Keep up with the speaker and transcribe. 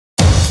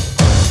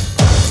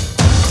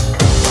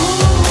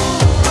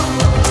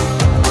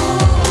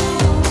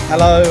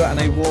Hello and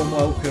a warm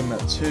welcome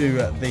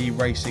to the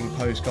Racing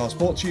Postcast,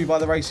 brought to you by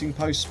the Racing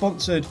Post,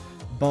 sponsored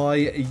by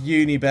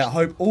Unibet. I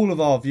hope all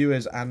of our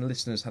viewers and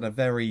listeners had a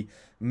very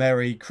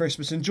Merry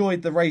Christmas,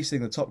 enjoyed the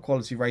racing, the top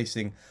quality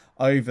racing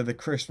over the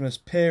Christmas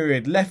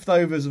period.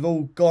 Leftovers have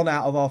all gone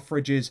out of our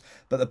fridges,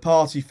 but the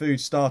party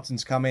food's starting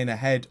to come in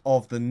ahead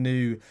of the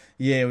new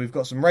year. We've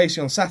got some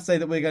racing on Saturday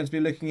that we're going to be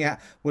looking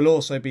at. We'll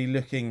also be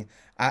looking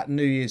at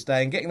New Year's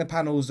Day and getting the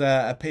panel's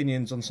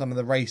opinions on some of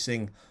the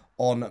racing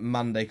on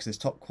Monday, because there's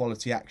top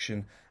quality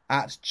action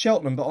at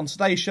Cheltenham. But on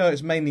today's show,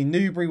 it's mainly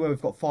Newbury, where we've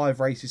got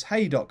 5 races.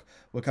 Haydock,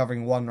 we're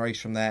covering 1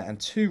 race from there, and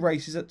 2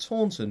 races at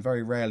Taunton.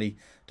 Very rarely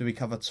do we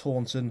cover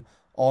Taunton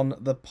on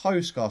the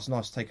Postcast.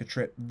 Nice to take a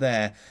trip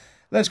there.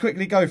 Let's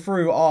quickly go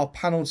through our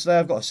panel today.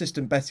 I've got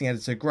assistant betting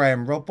editor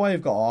Graeme Rodway.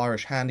 We've got our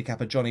Irish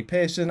handicapper Jonny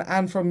Pearson,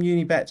 and from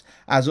Unibet,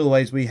 as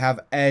always, we have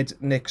Ed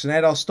Nicholson.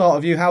 Ed, I'll start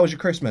with you. How was your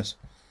Christmas?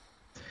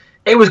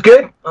 It was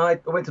good. I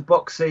went to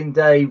Boxing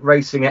Day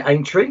racing at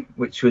Aintree,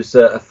 which was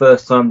a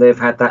first time they've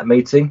had that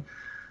meeting.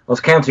 I was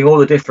counting all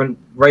the different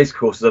race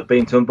courses I've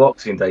been to on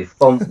Boxing Day.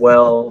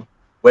 Fontwell,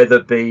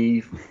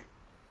 Wetherby,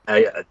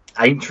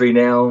 Aintree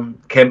now,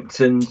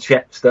 Kempton,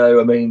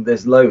 Chepstow. I mean,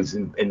 there's loads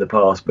in the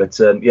past. But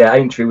yeah,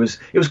 Aintree was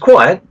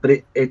quiet, but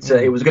it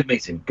was a good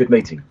meeting. Good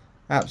meeting.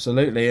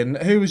 Absolutely. And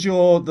who was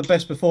the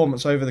best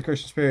performance over the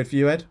Christmas period for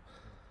you, Ed?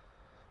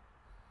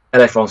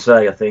 LA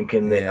Francais, I think. I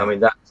mean,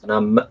 that's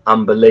an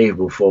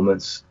unbelievable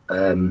performance.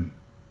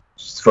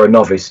 For a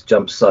novice,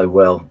 jumped so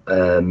well.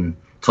 Time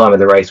of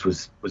the race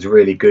was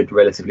really good,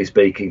 relatively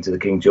speaking, to the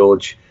King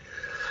George.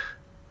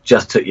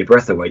 Just took your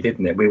breath away,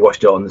 didn't it? We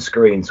watched it on the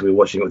screen, so we were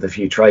watching it with a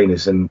few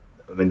trainers, and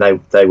I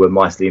mean, they were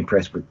mightily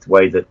impressed with the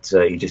way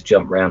that he just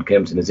jumped round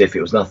Kempton as if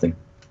it was nothing.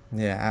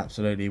 Yeah,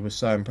 absolutely. It was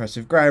so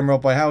impressive. Graeme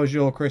Rodway, how was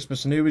your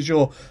Christmas, and who was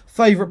your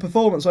favourite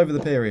performance over the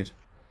period?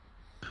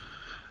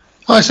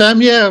 Hi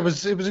Sam, yeah, it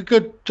was a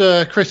good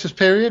Christmas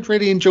period.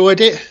 Really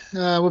enjoyed it.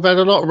 We've had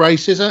a lot of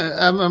races,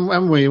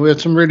 haven't we? We had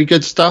some really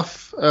good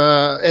stuff.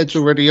 Ed's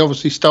already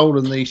obviously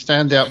stolen the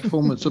standout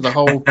performance of the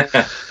whole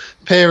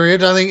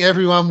period. I think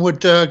everyone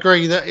would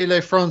agree that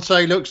Le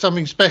Francais looked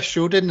something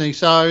special, didn't he?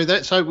 So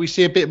let's hope we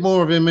see a bit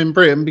more of him in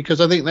Britain, because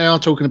I think they are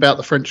talking about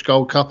the French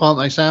Gold Cup, aren't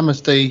they, Sam,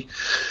 as the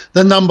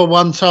number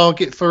 1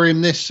 target for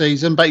him this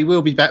season. But he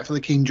will be back for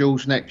the King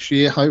George next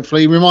year,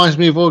 hopefully. He reminds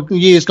me of all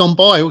years gone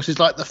by. Horses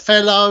like the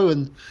Fellow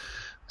and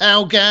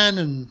Algan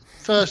and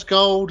First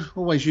Gold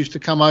always used to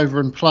come over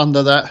and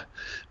plunder that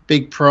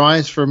big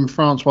prize from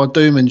Francois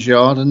Duman's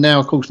yard, and now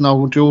of course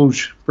Noel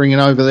George bringing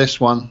over this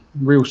one,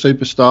 real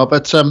superstar.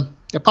 But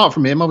apart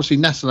from him, obviously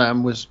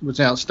Nassalam was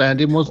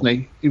outstanding, wasn't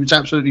he? He was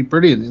absolutely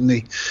brilliant in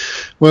the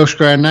Welsh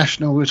Grand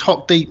National. It was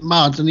hot deep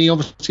mud, and he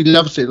obviously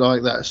loves it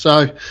like that.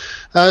 So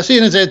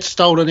seeing as Ed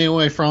stolen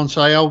Le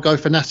Francais, I'll go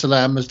for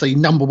Nassalam as the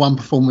number 1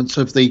 performance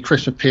of the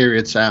Christmas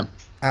period, Sam.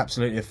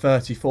 Absolutely, a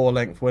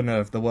 34-length winner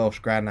of the Welsh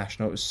Grand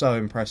National. It was so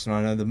impressive.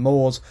 I know the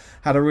Moors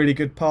had a really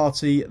good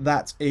party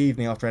that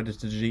evening after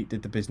Editor Jeet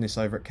did the business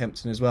over at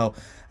Kempton as well.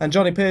 And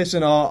Jonny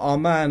Pearson, our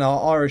man,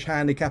 our Irish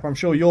handicap, I'm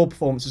sure your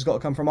performance has got to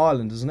come from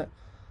Ireland, hasn't it?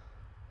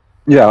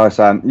 Yeah, hi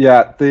Sam.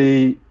 Yeah,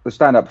 the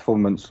stand-up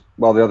performance,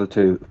 while the other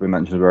 2 we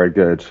mentioned are very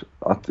good,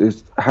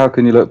 how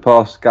can you look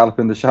past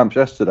Galloping the Champs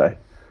yesterday?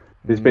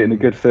 He's beaten a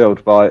good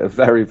field by a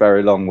very,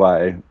 very long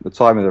way. The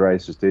time of the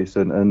race was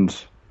decent, and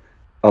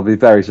I'll be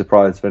very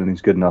surprised if anything's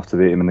good enough to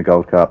beat him in the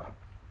Gold Cup.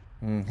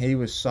 He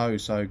was so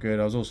good.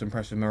 I was also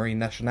impressed with Marine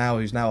Nationale,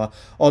 who's now a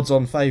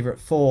odds-on favourite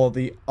for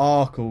the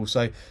Arkle.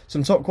 So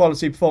some top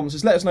quality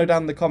performances. Let us know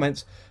down in the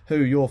comments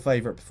who your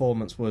favourite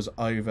performance was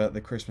over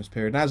the Christmas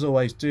period. And as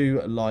always,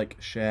 do like,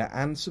 share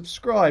and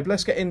subscribe.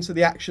 Let's get into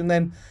the action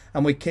then,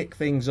 and we kick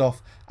things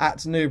off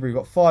at Newbury. We've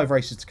got 5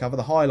 races to cover.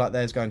 The highlight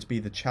there is going to be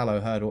the Challow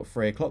Hurdle at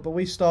 3 o'clock, but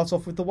we start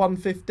off with the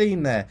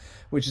 1:15 there,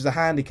 which is a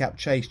handicap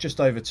chase just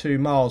over 2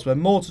 miles, where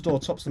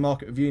Mortador tops the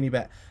market with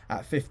Unibet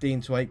at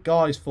 15-8,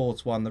 Guys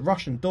 4-1, the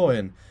Russian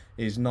Doyen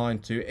is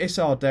 9-2,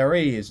 Issar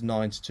Derry is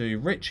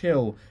 9-2, Rich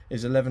Hill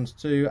is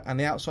 11-2, and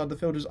the outside the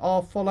fielders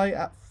are Follow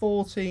at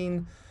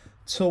 14-1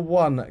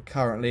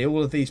 currently.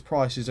 All of these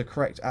prices are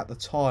correct at the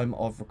time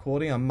of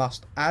recording, I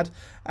must add.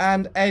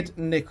 And Ed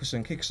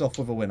Nicholson kicks off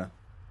with a winner.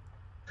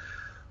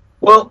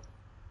 Well,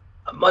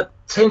 my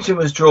attention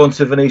was drawn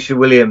to Venetia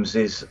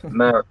Williams'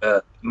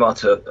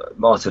 Martyr,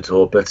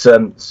 but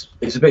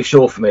it's a bit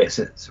short for me. It's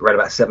around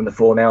about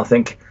 7-4 now, I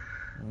think.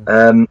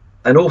 And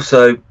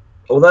also,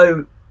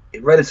 although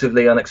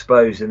relatively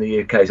unexposed in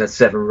the UK, he's had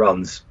 7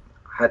 runs,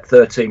 had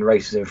 13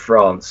 races in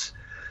France,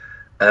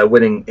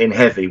 winning in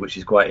heavy, which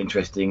is quite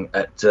interesting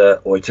at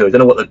Oitu. I don't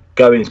know what the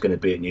going is going to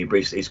be at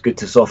Newbury. It's good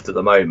to soft at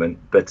the moment,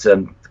 but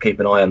keep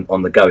an eye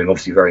on the going.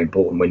 Obviously, very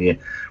important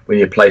when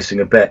you're placing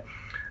a bet.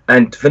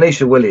 And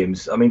Venetia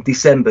Williams, I mean,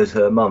 December's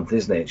her month,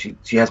 isn't it?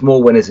 She has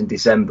more winners in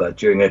December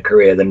during her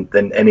career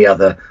than any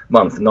other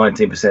month.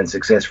 19%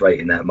 success rate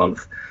in that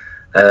month.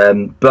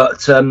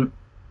 But I'm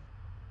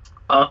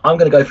going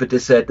to go for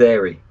Issar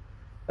Derry.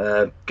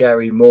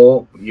 Gary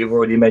Moore, you've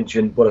already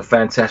mentioned what a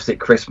fantastic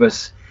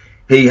Christmas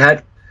he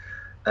had.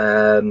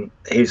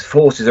 His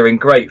horses are in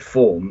great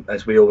form,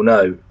 as we all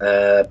know.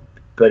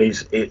 But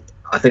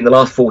I think the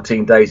last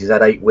 14 days he's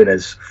had 8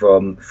 winners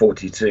from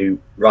 42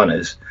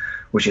 runners,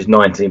 which is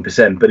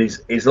 19%. But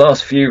his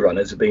last few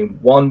runners have been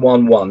 1,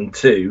 1, 1,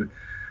 2,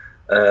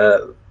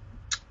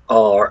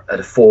 R at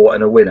a 4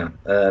 and a winner.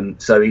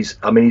 So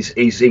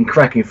he's in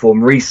cracking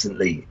form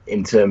recently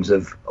in terms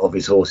of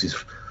his horses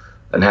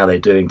and how they're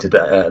doing today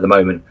at the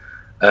moment.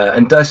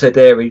 And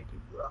Desideri,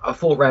 I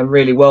thought ran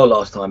really well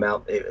last time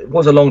out. It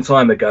was a long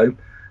time ago,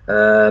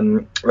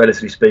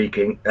 relatively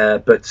speaking,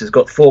 but has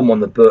got form on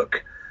the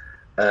book.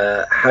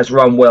 Has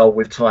run well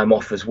with time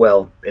off as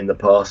well in the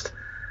past.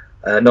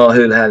 Niall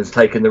Houlihan's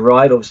taken the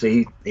ride.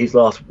 Obviously, his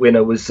last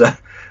winner was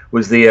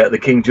the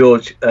King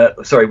George.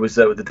 Was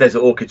the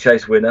Desert Orchid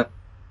Chase winner,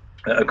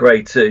 a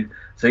Grade 2.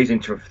 So he's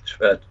in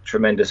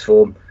tremendous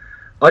form.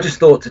 I just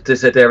thought that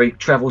Desideri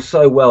travelled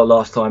so well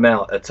last time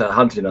out at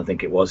Huntingdon, I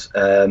think it was,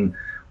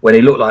 when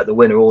he looked like the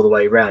winner all the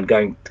way around,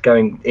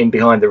 going in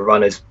behind the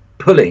runners,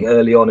 pulling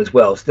early on as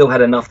well. Still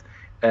had enough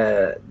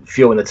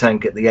fuel in the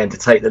tank at the end to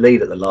take the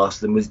lead at the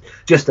last, and was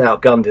just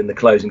outgunned in the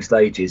closing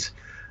stages.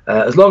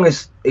 As long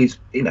as he's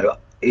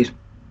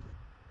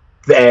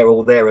there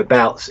or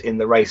thereabouts in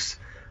the race,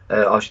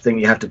 I should think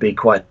you have to be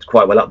quite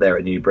well up there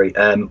at Newbury.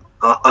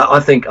 I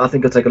think I'll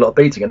take a lot of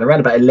beating, and around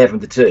about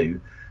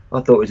 11-2,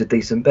 I thought it was a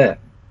decent bet.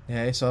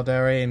 Yeah, it's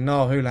Arderi, and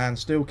Niall Houlihan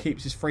still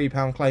keeps his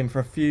 £3 claim for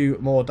a few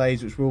more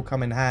days, which will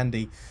come in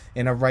handy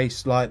in a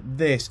race like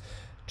this.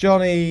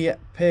 Jonny,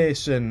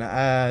 Pearson,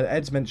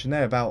 Ed's mentioned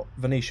there about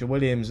Venetia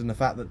Williams and the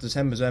fact that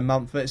December's her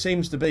month, but it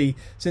seems to be,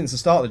 since the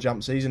start of the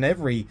jump season,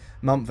 every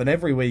month and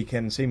every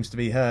weekend seems to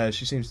be hers.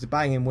 She seems to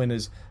bang in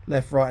winners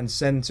left, right and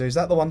centre. Is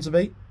that the one to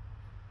beat?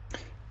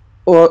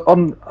 Well,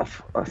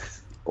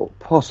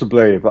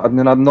 possibly, but I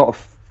mean, I'm not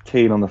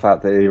keen on the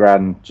fact that he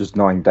ran just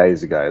 9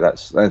 days ago.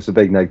 That's a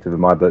big negative in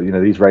my book. You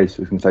know, these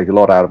races can take a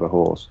lot out of a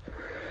horse,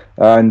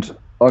 and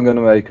I'm going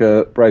to make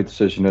a brave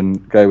decision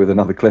and go with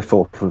another cliff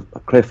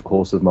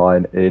horse of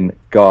mine in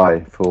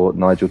Guy for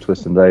Nigel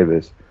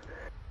Twiston-Davies.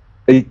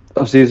 He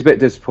obviously was a bit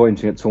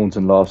disappointing at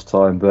Taunton last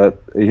time,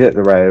 but he hit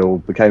the rail,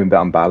 became a bit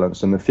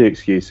unbalanced, and a few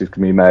excuses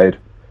can be made.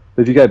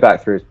 But if you go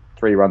back through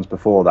 3 runs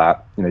before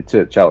that, 2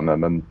 at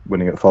Cheltenham and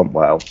winning at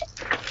Fontwell,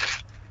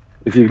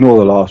 if you ignore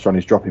the last run,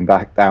 he's dropping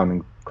back down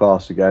in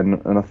class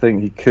again, and I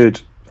think he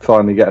could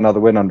finally get another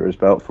win under his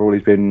belt for all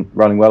he's been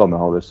running well on the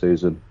whole this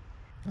season.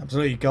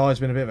 Absolutely, Guy's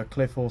been a bit of a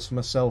cliff horse for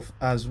myself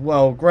as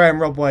well. Graeme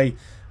Rodway,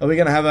 are we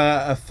going to have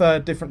a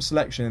third different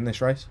selection in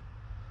this race?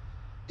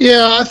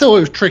 Yeah, I thought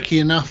it was tricky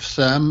enough,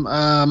 Sam.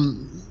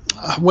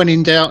 When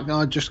in doubt,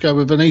 I'd just go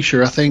with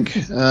Venetia, I think.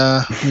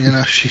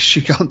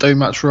 She can't do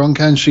much wrong,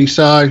 can she?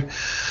 So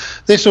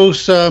this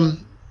horse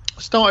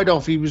started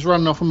off, he was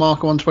running off a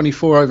marker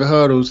 124 over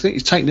hurdles. I think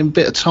he's taken him a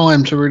bit of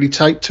time to really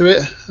take to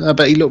it,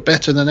 but he looked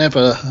better than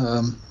ever,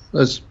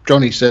 as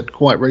Jonny said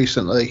quite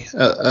recently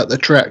at the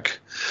track.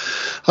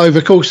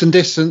 Over course and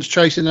distance,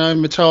 chasing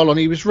home Metalon.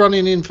 He was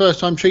running in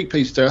first-time cheek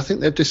piece there. I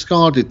think they've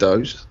discarded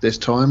those this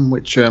time,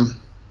 which, I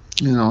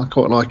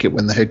quite like it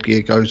when the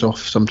headgear goes off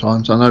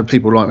sometimes. I know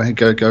people like when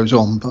headgear goes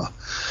on, but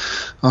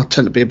I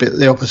tend to be a bit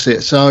the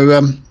opposite.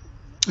 So,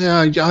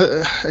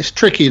 it's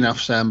tricky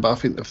enough, Sam, but I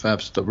think the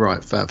Fav's the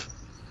right Fav.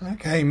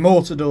 Okay,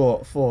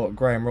 Mortador for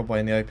Graeme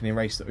Rodway in the opening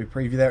race that we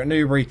preview there at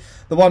Newbury.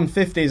 The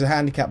 150 is a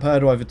handicap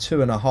hurdle over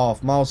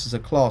 2.5 miles. It's a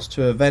Class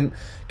 2 event.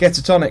 Get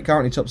a Tonic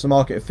currently tops the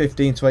market at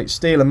 15-8.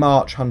 Steel and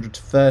March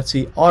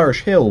 100-30.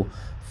 Irish Hill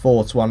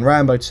 4-1.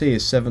 Rambo T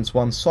is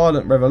 7-1.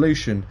 Silent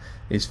Revolution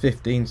is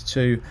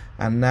 15-2.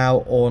 And Now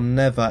or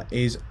Never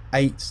is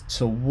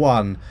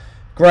 8-1.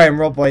 Graeme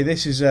Rodway,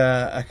 this is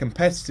a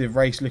competitive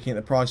race looking at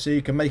the price, so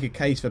you can make a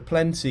case for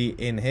plenty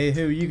in here.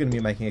 Who are you going to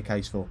be making a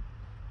case for?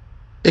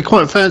 I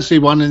quite fancy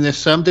one in this,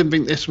 Sam. Didn't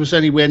think this was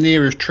anywhere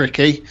near as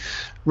tricky.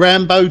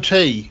 Rambo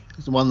T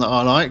is the one that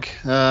I like.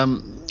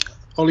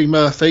 Ollie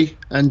Murphy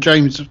and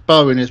James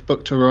Bowen is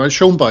booked to ride.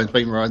 Sean Bowen's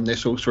been riding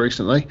this horse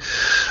recently.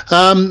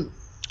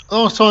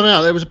 Last time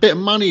out, there was a bit of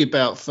money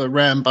about for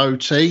Rambo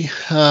T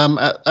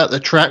at the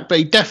track, but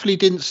he definitely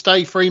didn't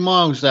stay 3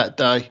 miles that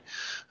day.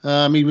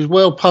 He was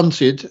well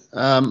punted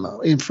from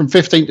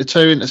 15-2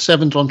 into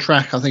 7th on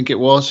track, I think it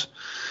was.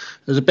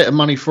 There's a bit of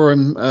money for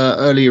him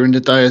earlier in the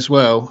day as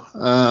well.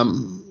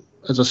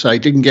 As I say,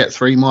 didn't get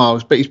 3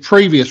 miles, but his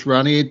previous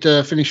run, he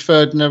had finished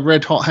third in a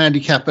red hot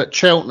handicap at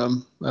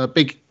Cheltenham, a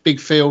big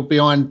field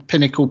behind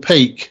Pinnacle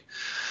Peak.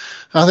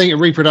 I think a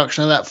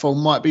reproduction of that form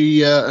might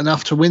be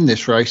enough to win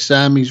this race,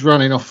 Sam. He's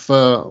running off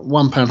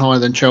 £1 higher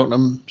than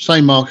Cheltenham,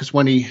 same mark as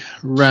when he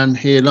ran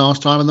here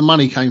last time, and the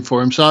money came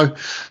for him. So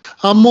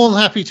I'm more than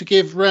happy to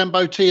give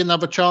Rambo T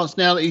another chance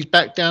now that he's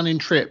back down in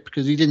trip,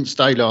 because he didn't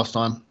stay last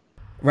time.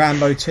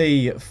 Rambo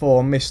T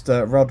for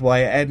Mr.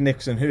 Rodway. Ed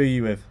Nicholson, who are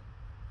you with?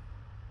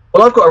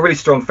 Well, I've got a really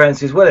strong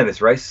fancy as well in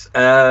this race.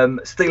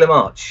 Steel and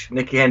March,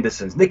 Nicky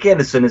Henderson's. Nicky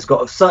Henderson has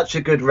got such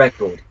a good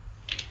record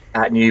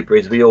at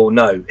Newbury, as we all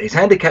know. His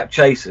handicap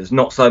chasers,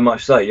 not so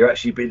much so. You're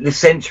actually this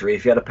century,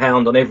 if you had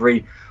 £1 on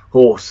every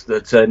horse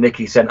that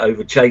Nicky sent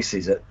over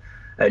chases at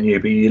at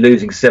Newbury, you're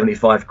losing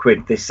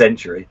 £75 this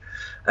century.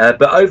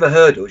 But over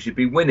hurdles, you'd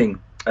be winning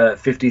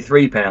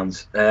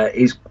 £53.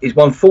 He's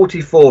won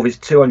 44 of his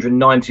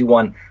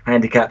 291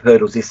 handicap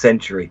hurdles this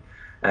century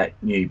at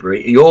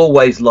Newbury. He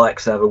always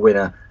likes to have a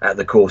winner at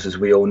the course, as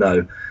we all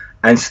know.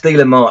 And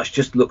Steeler March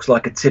just looks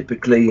like a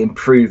typically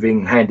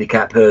improving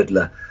handicap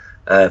hurdler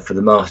for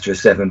the Master of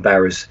Seven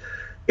Barrows.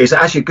 It's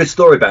actually a good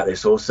story about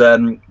this horse.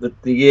 The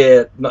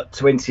year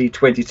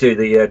 2022,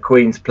 the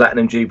Queen's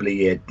Platinum Jubilee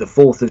year, the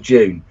 4th of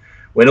June,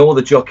 when all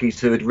the jockeys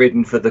who had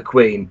ridden for the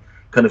Queen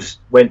kind of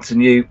went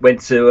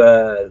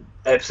to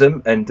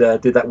Epsom and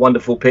did that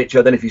wonderful picture.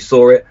 I don't know if you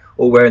saw it,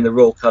 all wearing the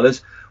royal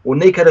colours. Well,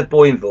 Nico de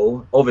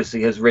Boinville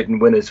obviously has ridden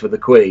winners for the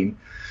Queen,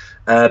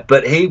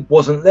 but he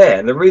wasn't there.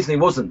 And the reason he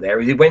wasn't there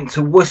is he went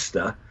to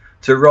Worcester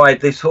to ride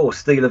this horse,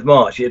 Steel of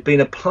March. It had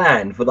been a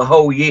plan for the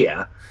whole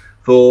year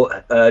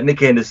for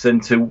Nicky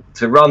Henderson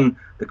to run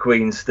the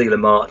Queen's Steel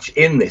of March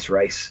in this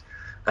race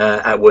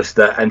at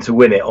Worcester and to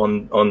win it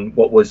on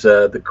what was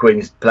the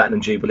Queen's Platinum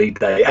Jubilee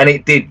day, and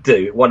it did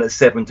do. It won at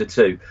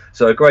 7-2,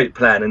 so a great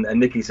plan. And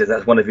Nicky says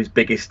that's one of his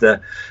biggest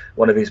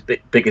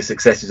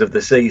successes of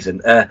the season.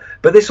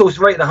 But this horse is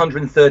rated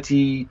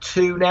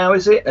 132 now,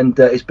 is it? And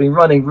it's been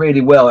running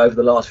really well over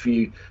the last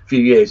few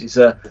years. It's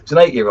an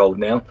 8-year-old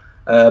now.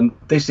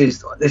 This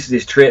is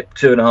his trip,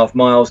 2.5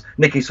 miles.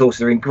 Nicky's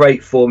horses are in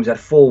great form. He's had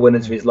 4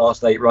 winners of his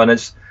last 8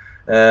 runners,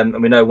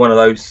 and we know one of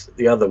those,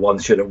 the other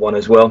ones, should have won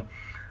as well.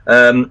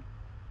 And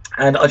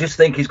I just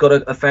think he's got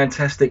a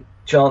fantastic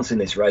chance in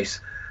this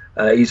race.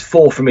 He's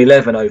 4 from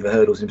 11 over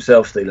hurdles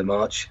himself, Steeler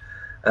March.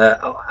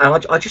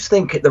 And I just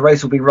think the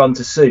race will be run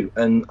to suit,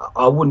 and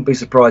I wouldn't be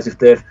surprised if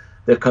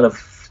they've kind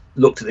of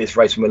looked at this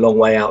race from a long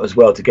way out as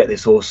well to get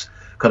this horse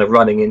kind of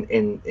running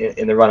in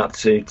the run up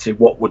to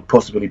what would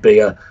possibly be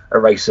a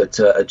race at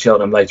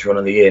Cheltenham later on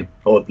in the year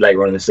or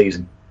later on in the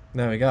season.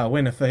 There we go, a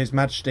winner for His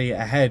Majesty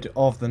ahead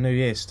of the New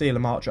Year.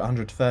 Steeler March at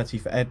 130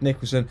 for Ed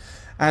Nicholson.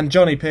 And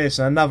Jonny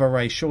Pearson, another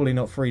race, surely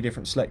not 3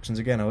 different selections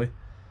again, are we?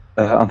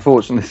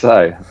 Unfortunately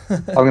so.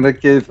 I'm going to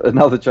give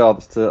another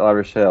chance to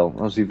Irish Hill.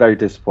 Obviously very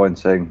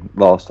disappointing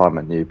last time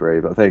at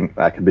Newbury, but I think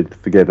that can be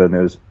forgiven.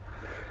 It was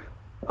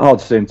hard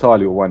to see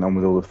entirely what went on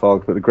with all the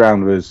fog, but the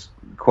ground was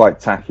quite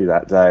tacky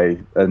that day,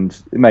 and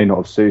it may not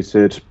have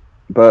suited,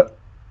 but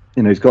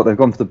they've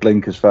gone for the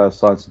blinkers first,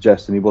 sign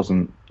suggesting he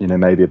wasn't,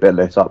 maybe a bit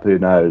lit up, who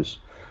knows.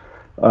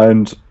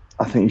 And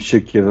I think he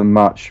should give a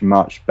much,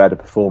 much better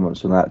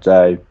performance on that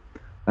day.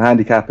 The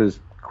handicapper's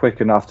quick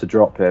enough to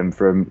drop him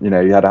from, it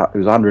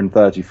was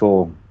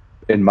 134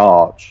 in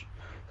March,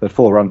 so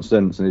 4 runs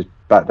since, and he's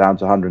back down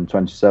to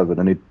 127,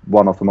 and he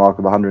won off a mark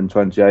of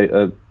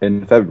 128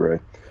 in February.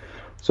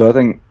 So I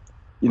think,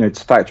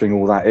 factoring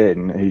all that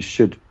in, he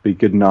should be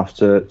good enough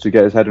to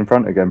get his head in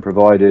front again,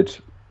 provided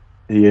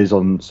he is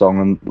on song,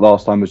 and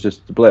last time was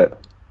just a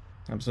blip.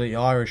 Absolutely.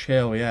 Irish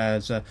Hill, yeah,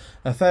 there's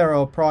a fair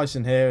old price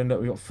in here, and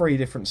we've got 3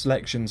 different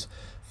selections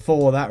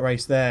for that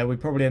race there. We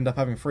probably end up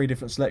having 3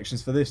 different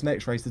selections for this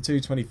next race, the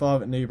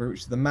 225 at Newbury,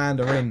 which is the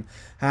Mandarin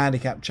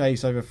handicap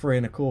chase over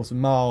 3.25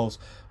 miles,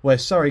 where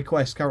Surrey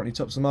Quest currently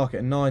tops the market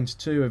at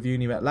 9-2 of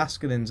Unibet.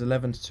 Laskinen's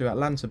 11-2.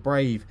 Atlanta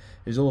Brave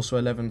is also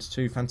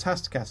 11-2.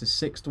 Fantasticat is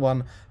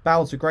 6-1.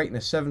 Battle to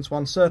Greatness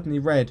 7-1. Certainly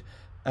Red,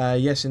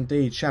 yes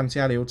indeed.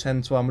 Chantilly all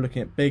 10-1. We're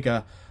looking at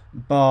bigger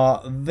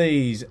bar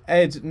these.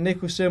 Ed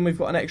Nicholson, we've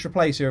got an extra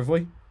place here, have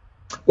we?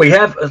 We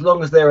have, as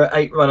long as there are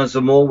 8 runners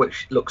or more,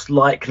 which looks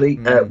likely.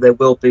 There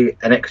will be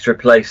an extra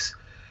place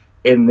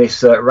in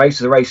this race.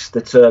 The race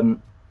that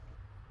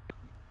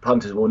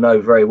punters will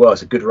know very well.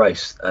 It's a good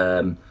race,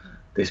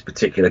 this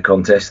particular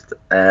contest,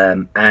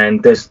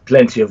 and there's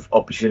plenty of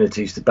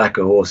opportunities to back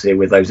a horse here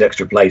with those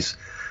extra place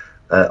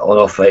on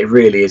offer. It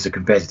really is a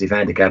competitive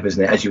handicap,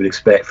 isn't it, as you would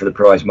expect for the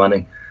prize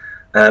money.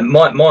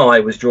 My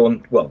eye was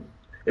drawn, well,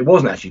 it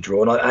wasn't actually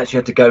drawn. I actually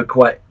had to go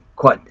quite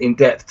in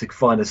depth to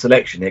find a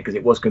selection here because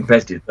it was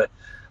competitive, but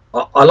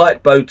I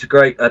like Bow to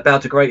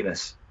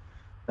Greatness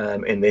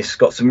in this.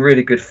 Got some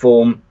really good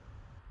form,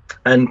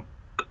 and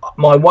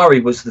my worry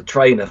was the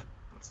trainer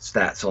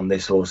stats on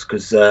this horse,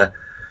 because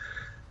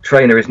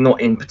trainer is not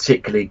in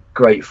particularly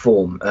great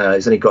form.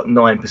 He's only got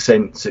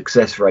 9%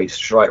 success rate,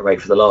 strike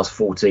rate for the last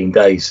 14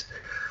 days,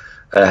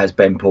 has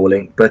Ben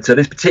Pauling, but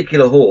this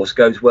particular horse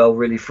goes well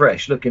really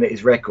fresh. Looking at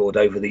his record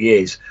over the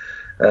years,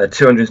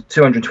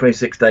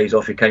 226 days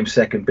off, he came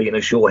second, beating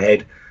a short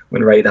head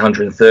when rated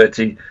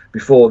 130.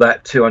 Before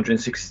that,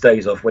 260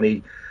 days off when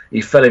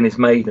he fell in his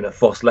maiden at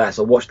Foss Lass.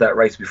 I watched that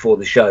race before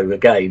the show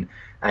again,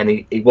 and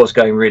he was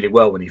going really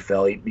well when he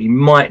fell. He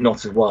might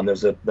not have won. There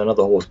was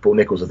another horse, Paul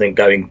Nicholls, I think,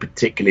 going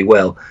particularly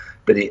well,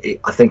 but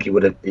I think he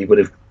would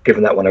have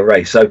given that one a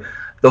race. So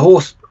the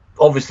horse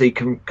obviously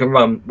can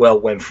run well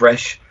when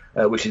fresh,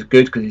 which is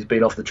good because he's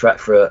been off the track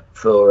for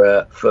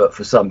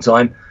some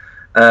time.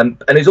 And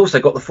he's also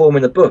got the form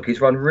in the book.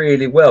 He's run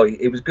really well.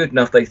 He was good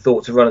enough, they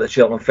thought, to run at the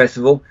Cheltenham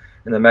Festival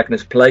in the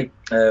Magnus Plate,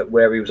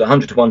 where he was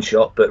 100-1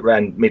 shot, but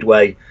ran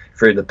midway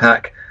through the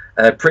pack.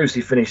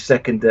 Previously finished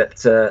second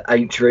at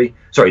Aintree.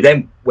 Sorry,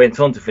 then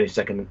went on to finish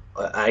second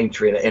at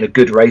Aintree in a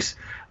good race.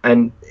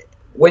 And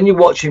when you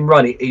watch him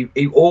run,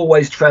 he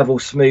always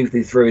travels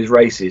smoothly through his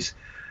races.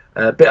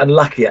 A bit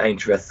unlucky at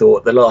Aintree, I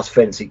thought. The last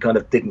fence, he kind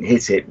of didn't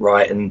hit it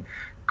right, and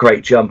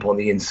great jump on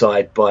the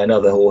inside by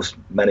another horse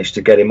managed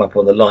to get him up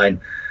on the line.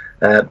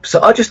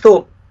 So I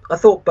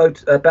thought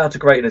Bow to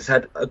Greatness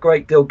had a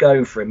great deal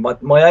going for him.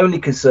 My only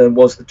concern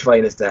was the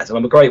trainer stats, and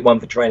I'm a great one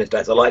for trainer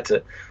stats. I like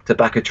to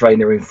back a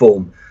trainer in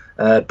form.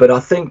 But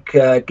I think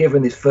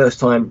given his first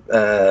time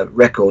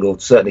record, or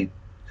certainly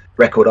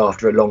record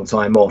after a long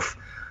time off,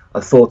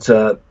 I thought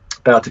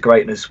Bow to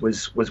Greatness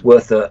was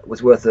worth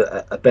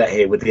a bet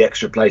here with the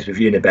extra place with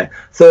Unibet.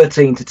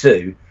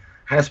 13-2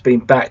 has been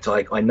backed.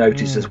 I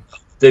noticed as well.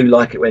 Do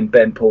like it when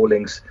Ben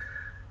Pauling's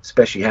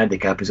especially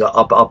handicappers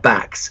are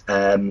backed,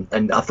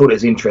 and I thought it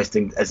was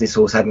interesting as this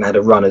horse hadn't had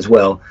a run as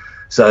well.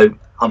 So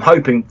I'm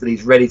hoping that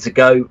he's ready to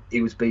go.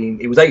 He was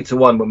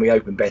 8-1 when we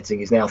opened betting.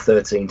 He's now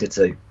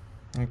 13-2.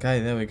 Okay,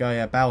 there we go.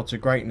 Yeah, Bow to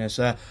Greatness.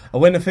 A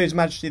winner for His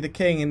Majesty the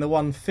King in the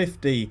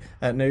 150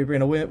 at Newbury,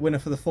 and a winner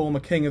for the former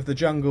King of the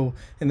Jungle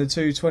in the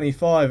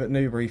 225 at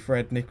Newbury.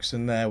 Fred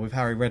Nicholson there, with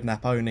Harry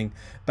Redknapp owning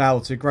Bow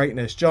to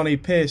Greatness. Jonny,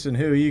 Pearson,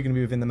 who are you going to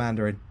be with in the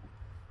Mandarin?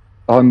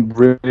 I'm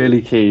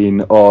really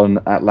keen on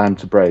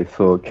Atlanta Brave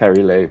for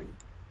Kerry Lee. I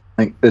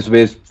think this will be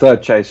his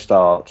third chase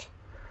start.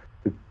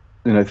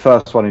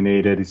 First one he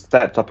needed. He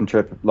stepped up and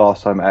tripped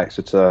last time at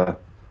Exeter.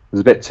 Was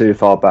a bit too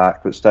far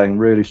back, but staying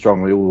really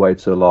strongly all the way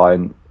to the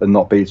line and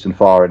not beaten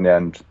far in the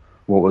end.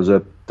 What was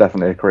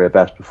definitely a career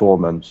best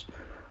performance.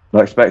 And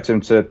I expect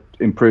him to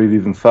improve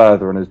even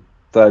further in his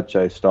third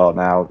chase start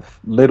now. A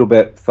little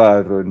bit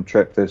further and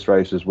trip this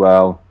race as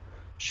well.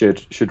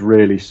 Should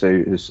really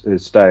suit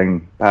his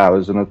staying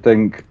powers. And I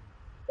think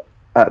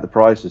at the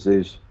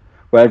prices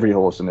every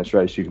horse in this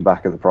race you can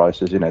back at the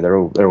prices. They're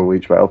all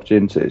each way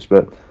opportunities.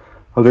 But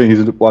I think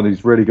he's one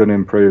who's really going to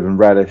improve and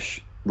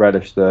relish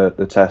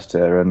the test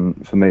here,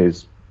 and for me,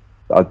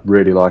 I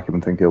really like him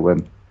and think he'll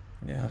win.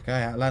 Yeah,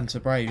 okay, Atlanta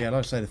Brave. Yeah, like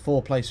I say, the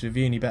 4 places with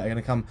Unibet are going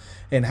to come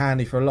in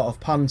handy for a lot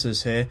of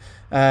punters here.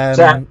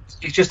 So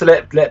it's just to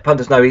let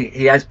punters know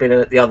he has been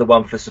at the other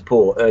one for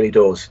support early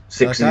doors,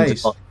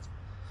 16-5.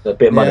 A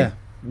bit of money.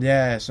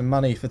 Yeah, some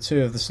money for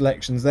 2 of the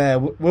selections there.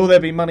 Will there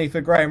be money for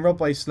Graeme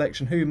Rodway's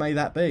selection? Who may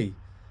that be?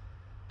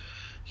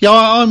 Yeah,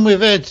 I'm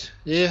with Ed.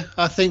 Yeah,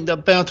 I think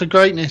that Bow to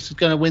Greatness is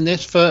going to win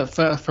this for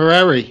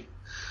Harry.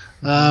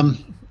 Ben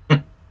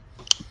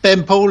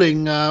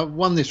Pauling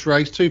won this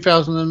race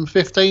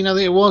 2015, I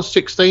think it was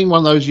 16, one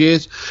of those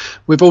years,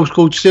 with horse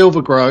called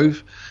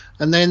Silvergrove,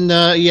 and then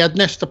he had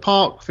Nesta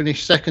Park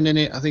finish second in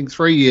it I think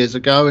 3 years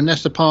ago, and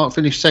Nesta Park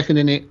finished second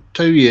in it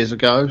 2 years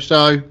ago.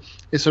 So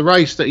it's a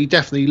race that he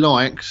definitely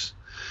likes.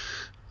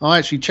 I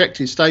actually checked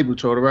his stable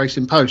tour, the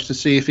Racing Post, to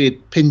see if he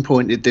had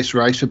pinpointed this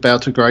race for Bow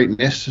to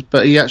Greatness,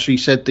 but he actually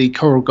said the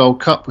Coral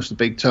Gold Cup was the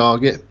big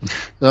target.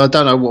 So I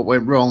don't know what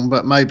went wrong,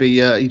 but maybe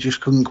he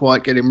just couldn't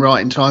quite get him right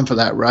in time for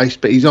that race.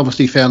 But he's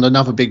obviously found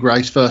another big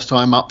race, first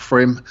time up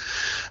for him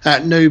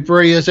at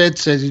Newbury. As Ed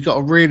says, he's got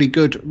a really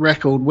good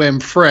record when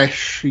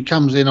fresh. He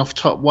comes in off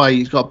top weight.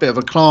 He's got a bit of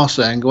a class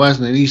angle,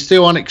 hasn't he? He's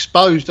still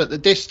unexposed at the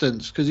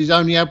distance because he's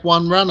only had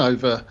one run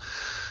over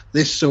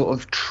this sort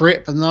of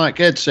trip, and like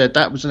Ed said,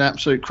 that was an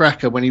absolute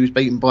cracker when he was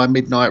beaten by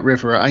Midnight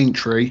River at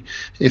Aintree.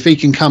 If he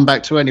can come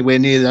back to anywhere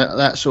near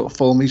that sort of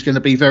form, he's going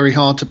to be very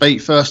hard to beat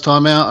first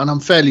time out, and I'm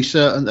fairly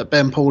certain that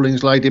Ben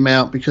Pauling's laid him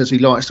out because he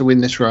likes to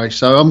win this race.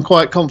 So I'm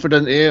quite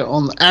confident here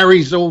on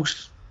Harry's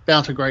horse,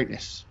 Bow to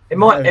Greatness. It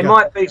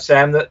might be,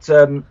 Sam, that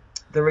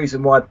the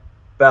reason why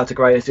Bow to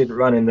Greatness didn't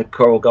run in the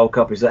Coral Gold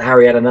Cup is that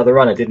Harry had another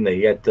runner, didn't he?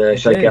 He had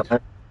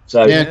Shake-Up.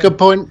 So, yeah, good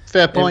point.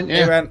 Fair point.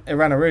 It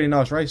ran a really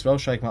nice race. Well,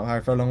 shaking up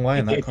Harry for a long way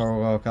in that Coral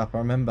World Cup. I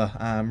remember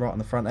right on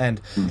the front end.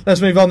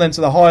 Let's move on then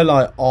to the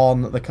highlight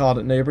on the card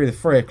at Newbury, the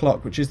 3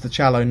 o'clock, which is the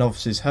Challow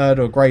Novices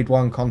Hurdle, Grade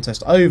 1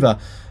 contest over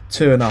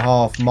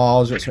 2.5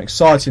 miles. We've got some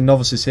exciting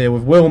novices here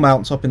with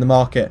Willmount top in the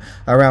market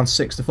around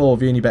 6-4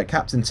 with Unibet.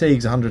 Captain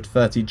Teague's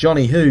 130.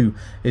 Jonny Who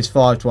is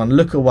 5-1.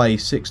 Look Away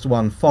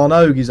 6-1.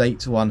 Farnogue is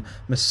 8-1.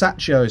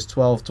 Masaccio is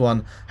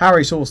 12-1.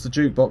 Harry's horse, the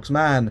Jukebox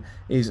Man,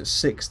 is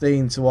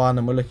 16-1,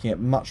 and we're looking at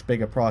much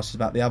bigger prices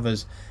about the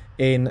others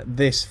in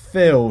this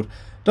field.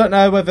 Don't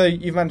know whether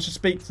you've managed to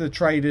speak to the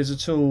traders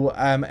at all,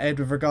 Ed,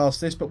 with regards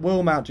to this, but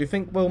Willmount, do you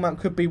think Willmount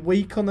could be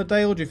weak on the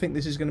day, or do you think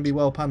this is going to be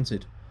well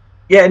punted?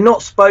 Yeah,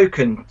 not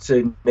spoken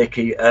to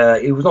Nicky.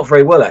 He was not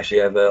very well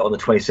actually over on the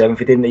 27th.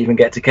 He didn't even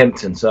get to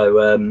Kempton,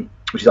 so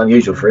which is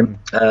unusual for him.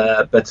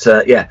 But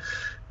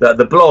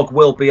the blog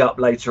will be up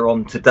later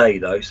on today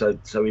though, so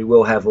we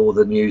will have all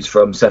the news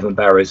from Seven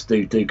Barrows.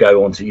 Do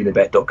go on to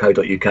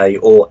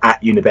unibet.co.uk or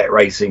at Unibet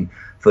Racing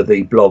for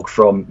the blog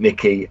from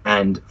Nicky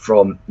and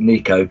from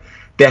Nico.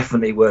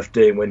 Definitely worth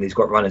doing when he's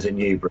got runners at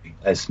Newbury.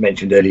 As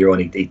mentioned earlier on,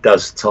 he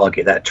does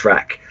target that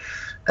track.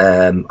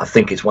 I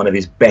think it's one of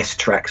his best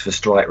tracks for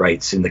strike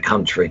rates in the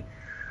country.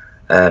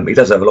 He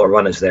does have a lot of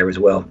runners there as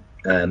well,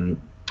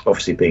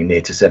 obviously being near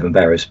to Seven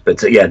Barrows. But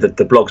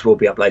the blogs will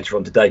be up later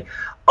on today.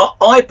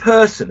 I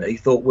personally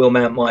thought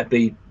Willmount might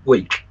be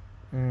weak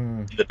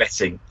in the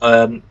betting.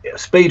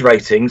 Speed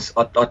ratings,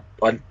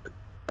 I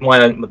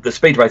my own, the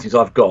speed ratings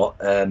I've got,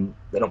 they're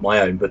not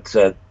my own, but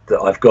that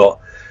I've got,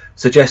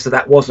 suggest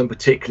that wasn't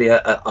particularly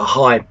a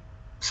high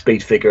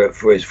speed figure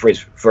for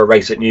a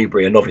race at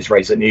Newbury, a novice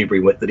race at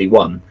Newbury that he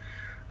won.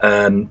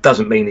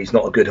 Doesn't mean he's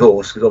not a good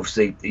horse, because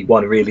obviously he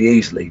won really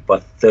easily by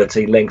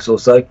 13 lengths or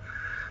so.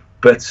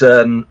 But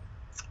I'm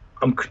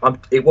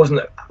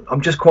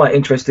just quite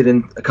interested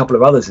in a couple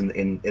of others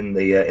in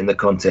the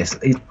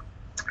contest.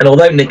 And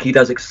although Nicky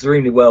does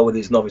extremely well with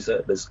his novice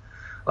hurdlers,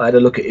 I had a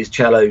look at his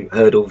Challow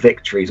Hurdle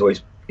victories.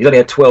 He's only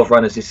had 12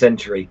 runners this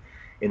century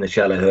in the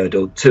Challow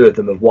Hurdle. 2 of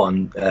them have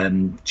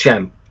won.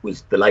 Champ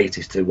was the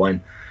latest to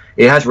win.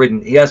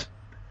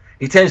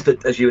 He tends to,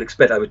 as you would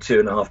expect, over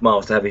 2.5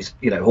 miles to have his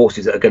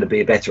horses that are going to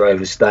be better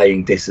over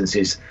staying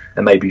distances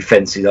and maybe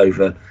fences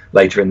over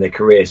later in their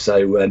career.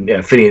 So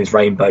Finian's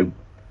Rainbow,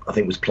 I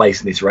think, was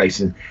placed in this race,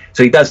 and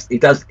so he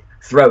does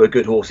throw a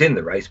good horse in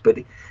the race. But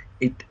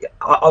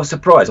I was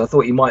surprised. I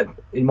thought he might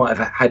have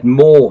had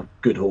more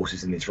good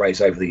horses in this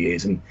race over the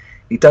years, and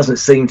he doesn't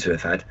seem to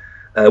have had.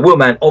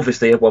 Willmount,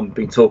 obviously, everyone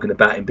been talking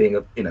about him being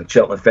a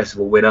Cheltenham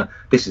Festival winner.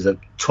 This is a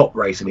top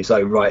race in its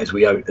own right, as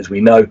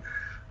we know.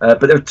 But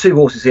there are 2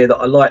 horses here that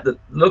I like the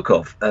look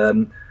of.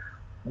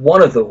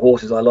 One of the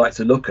horses I like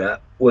to look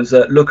at was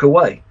Look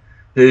Away,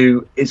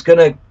 who is going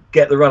to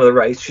get the run of the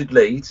race, should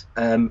lead,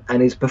 and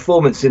his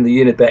performance in the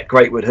Unibet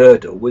Greatwood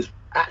Hurdle was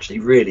actually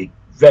really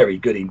very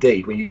good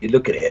indeed. When you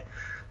look at it,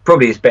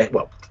 probably his best,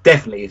 well,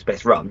 definitely his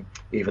best run,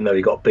 even though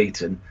he got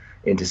beaten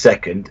into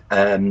second.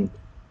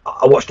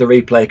 I watched the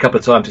replay a couple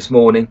of times this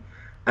morning,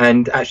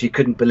 and actually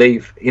couldn't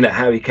believe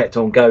how he kept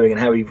on going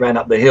and how he ran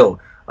up the hill.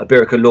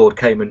 Iberica Lord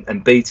came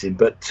and beat him,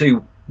 but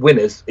 2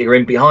 winners are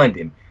in behind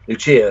him.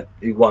 Lucia,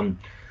 who won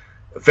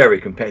a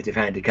very competitive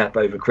handicap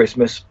over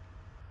Christmas,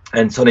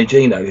 and Sonny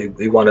Gino,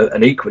 who won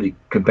an equally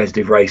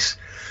competitive race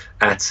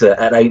at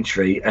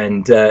Aintree,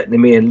 and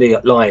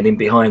Nemean Lion in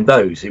behind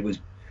those, who was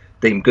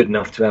deemed good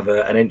enough to have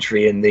an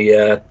entry in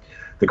the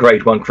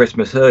Grade 1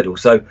 Christmas Hurdle.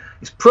 So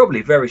it's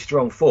probably very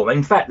strong form.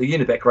 In fact, the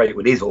Unibet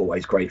Greatwood is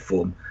always great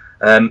form.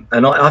 And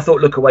I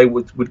thought Look Away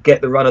would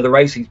get the run of the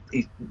race.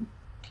 He's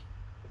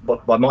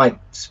by my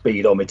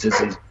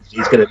speedometers,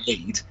 he's going to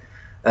lead.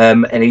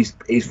 And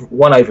he's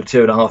won over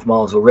 2.5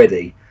 miles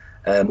already,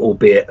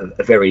 albeit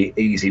a very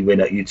easy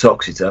win at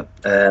Uttoxeter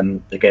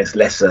against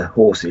lesser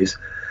horses.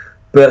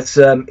 But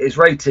his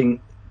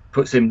rating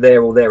puts him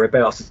there or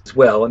thereabouts as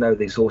well. I know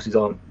these horses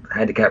aren't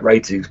handicap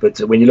ratings, but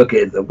when you look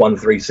at the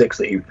 136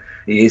 that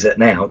he is at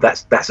now,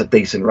 that's a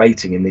decent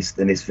rating in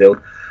this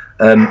field.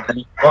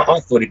 And I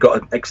thought he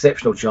got an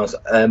exceptional chance.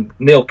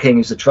 Neil King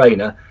is the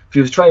trainer. If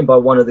he was trained by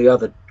one of the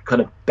other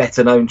kind of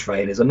better known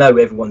trainers, I know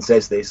everyone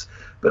says this,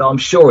 but I'm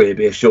sure he'd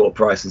be a shorter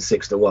price than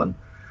 6-1.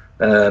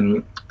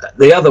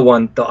 The other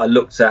one that I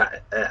looked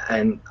at,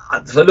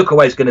 so Look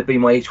Away is going to be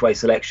my each way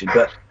selection,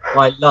 but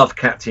I love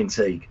Captain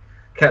Teague.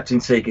 Captain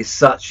Teague is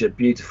such a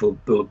beautiful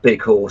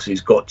big horse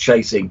who's got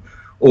chasing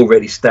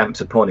already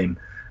stamped upon him.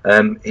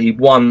 He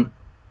won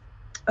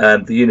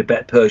the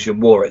Unibet Persian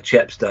War at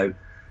Chepstow,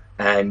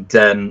 and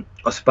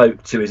I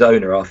spoke to his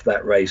owner after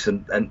that race,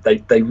 and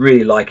they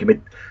really like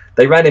him.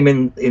 They ran him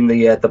in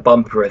the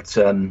bumper at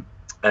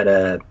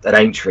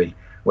Aintree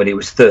when he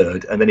was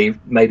 3rd, and then he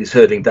made his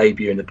hurdling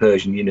debut in the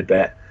Persian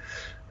Unibet,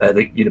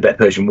 the Unibet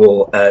Persian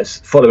War,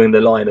 following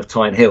the line of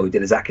Tyne Hill, who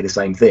did exactly the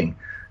same thing.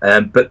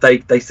 But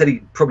they said he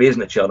probably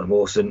isn't a Cheltenham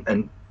horse,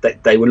 and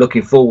they were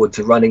looking forward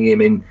to running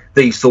him in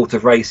these sort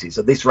of races.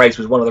 So this race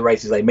was one of the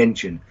races they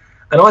mentioned,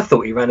 and I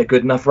thought he ran a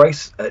good enough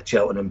race at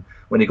Cheltenham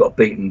when he got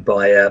beaten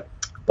by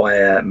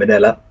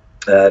Manila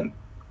and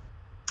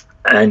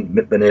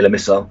Manila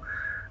Missile.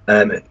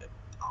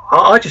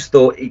 I just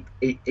thought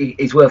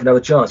he's worth another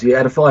chance. He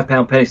had a £5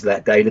 penalty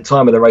that day. The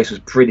time of the race was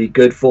pretty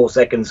good, 4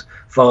 seconds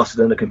faster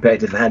than the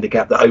competitive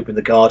handicap that opened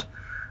the card.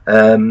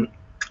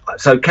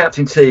 So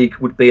Captain Teague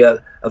would be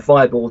a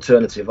viable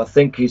alternative. I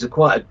think he's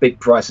quite a big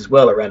price as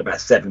well, around about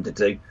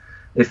 7-2.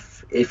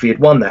 If he had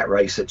won that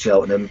race at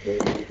Cheltenham,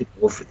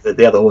 or if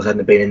the other horse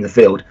hadn't been in the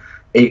field,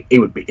 he'd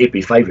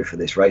be favourite for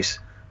this race.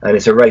 And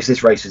it's a race.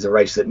 This race is a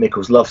race that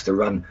Nicholls loves to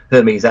run.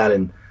 Hermes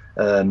Allen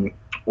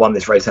won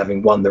this race,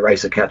 having won the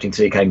race that Captain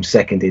Teague came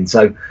second in.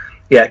 So,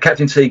 yeah,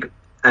 Captain Teague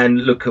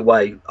and Look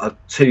Away are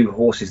 2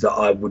 horses that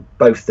I would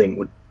both think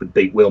would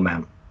beat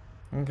Willmount.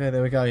 Okay,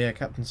 there we go. Yeah,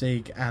 Captain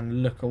Teague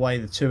and Look Away,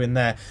 the 2 in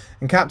there.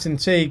 And Captain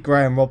Teague,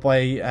 Graeme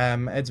Rodway,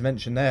 Ed's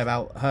mentioned there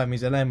about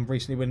Hermes Allen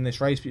recently winning this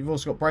race, but you've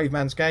also got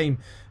Bravemansgame,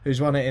 who's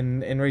won it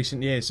in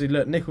recent years. So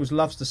look, Nicholls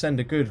loves to send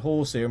a good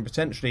horse here and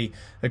potentially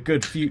a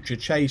good future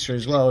chaser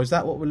as well. Is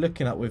that what we're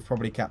looking at with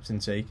probably Captain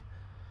Teague?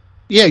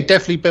 Yeah, he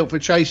definitely built for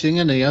chasing,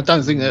 isn't he? I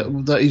don't think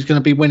that he's going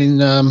to be winning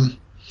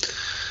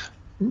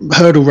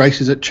hurdle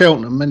races at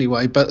Cheltenham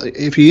anyway, but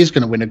if he is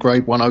going to win a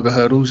Grade 1 over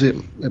hurdles, it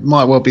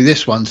might well be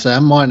this one,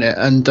 Sam, mightn't it?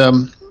 And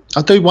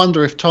I do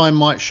wonder if time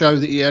might show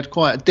that he had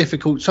quite a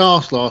difficult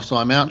task last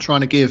time out,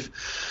 trying to give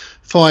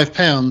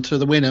 £5 to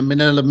the winner,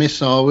 Manila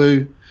Missile,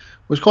 who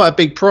was quite a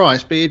big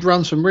price, but he'd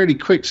run some really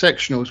quick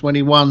sectionals when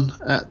he won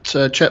at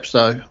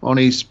Chepstow on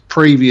his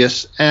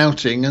previous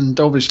outing, and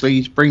obviously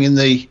he's bringing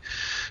the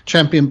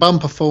champion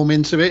bumper form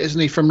into it, isn't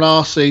he, from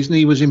last season?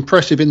 He was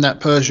impressive in that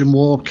Persian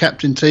War,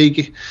 Captain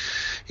Teague.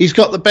 He's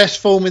got the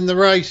best form in the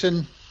race,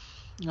 and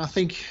I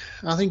think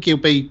he'll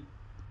be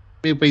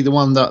the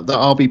one that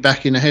I'll be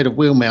backing ahead of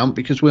Willmount,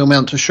 because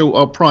Willmount's a short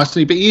odd price,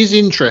 but he is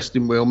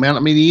interesting, Willmount. I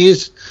mean, he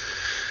is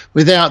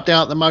without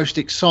doubt the most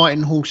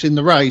exciting horse in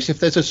the race. If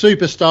there's a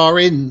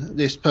superstar in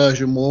this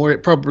Persian War,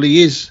 it probably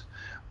is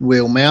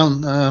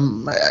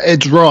Willmount.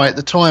 Ed's right,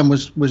 the time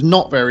was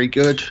not very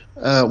good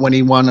when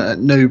he won at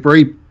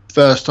Newbury,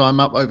 first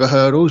time up over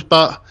hurdles,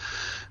 but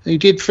he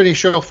did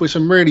finish off with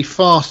some really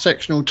fast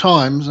sectional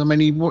times. I mean,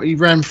 he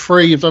ran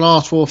 3 of the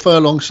last 4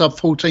 furlongs sub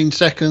 14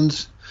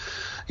 seconds.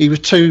 He was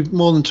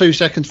more than 2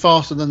 seconds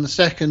faster than the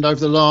second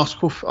over the last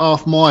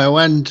half mile,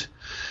 and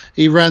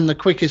he ran the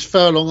quickest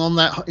furlong on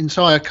that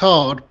entire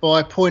card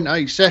by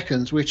 0.8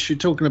 seconds, which you're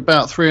talking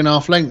about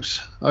 3.5 lengths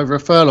over a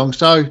furlong.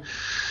 So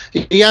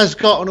he has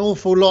got an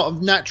awful lot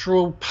of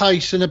natural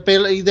pace and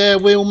ability there,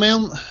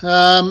 Willmount,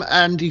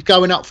 and he's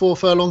going up 4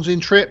 furlongs in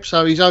trip,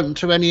 so he's open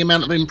to any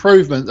amount of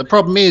improvement. The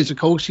problem is, of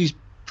course, he's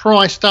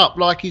priced up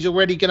like he's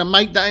already going to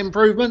make that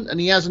improvement,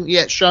 and he hasn't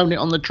yet shown it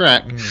on the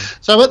track.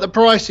 So at the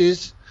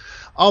prices,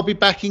 I'll be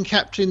backing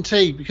Captain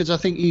Teague because I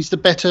think he's the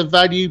better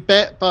value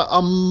bet, but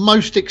I'm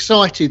most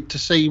excited to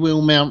see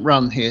Willmount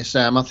run here,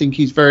 Sam. I think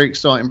he's a very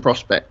exciting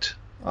prospect.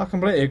 I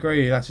completely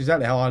agree. That's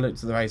exactly how I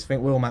looked at the race. I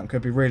think Willmount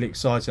could be really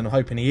exciting. I'm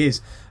hoping he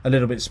is a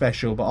little bit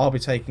special, but I'll be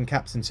taking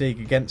Captain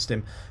Teague against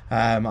him.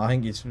 I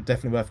think it's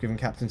definitely worth giving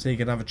Captain Teague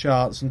another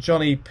chance. And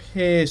Jonny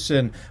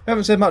Pearson. We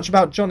haven't said much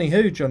about Jonny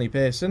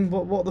Pearson.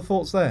 What are the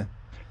thoughts there?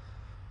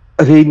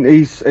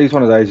 He's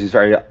one of those. He's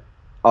very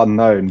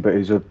unknown, but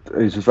he's a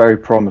very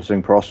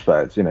promising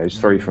prospect. You know, he's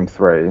 3 from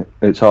 3.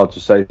 It's hard to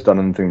say he's done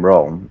anything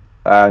wrong,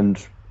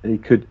 and he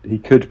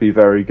could be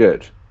very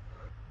good,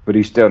 but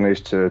he still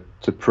needs to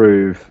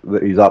prove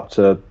that he's up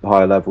to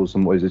higher levels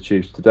than what he's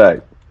achieved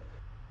today.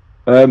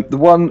 The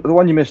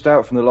one you missed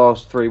out from the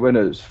last 3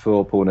 winners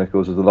for Paul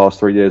Nicholls of the last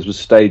 3 years was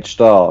Stage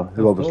Star,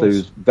 who obviously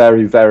was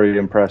very, very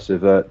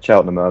impressive at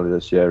Cheltenham earlier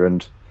this year,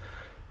 and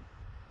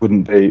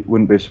wouldn't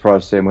be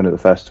surprised to see him win at the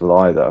festival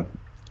either.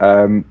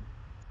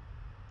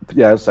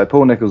 Yeah, so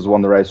Paul Nicholls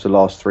won the race for the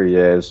last 3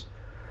 years.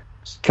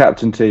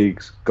 Captain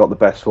Teague's got the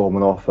best form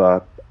on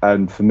offer,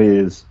 and for me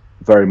is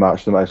very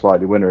much the most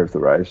likely winner of the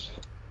race.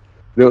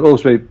 It'll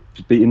also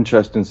be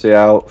interesting to see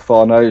how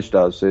Far Nose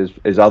does,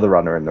 his other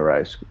runner in the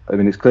race. I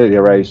mean, it's clearly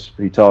a race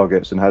he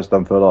targets and has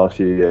done for the last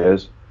few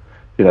years.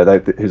 You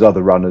know, his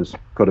other runners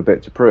got a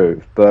bit to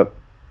prove, but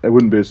it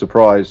wouldn't be a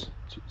surprise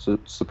to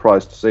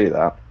see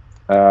that.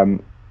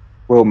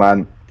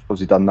 Willmount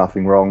obviously done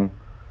nothing wrong,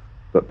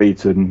 but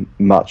beaten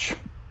much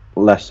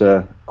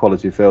lesser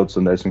quality fields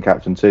than this, and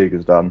Captain Teague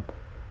has done,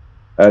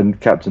 and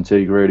Captain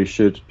Teague really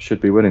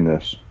should be winning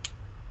this.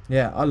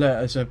 Yeah,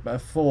 there's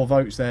 4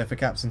 votes there for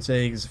Captain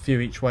Teague. There's a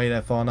few each way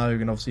there. Farnog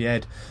and obviously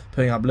Ed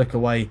putting up look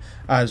away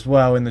as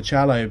well in the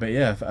Challow. But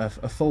yeah,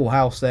 a full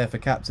house there for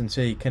Captain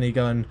Teague. Can he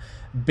go and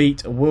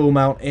beat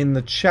Willmount in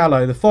the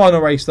Challow? The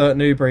final race though at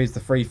Newbury is the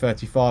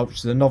 3:35, which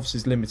is a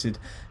novices limited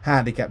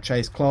handicap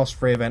chase, class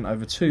 3 event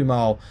over 2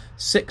 mile,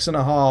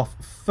 6.5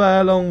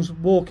 furlongs.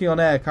 Walking on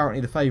Air currently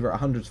the favourite,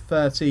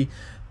 130.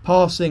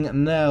 Passing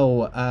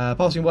well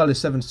is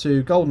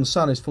 7-2. Golden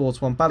Sun is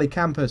 4-1.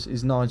 Ballycampus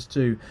is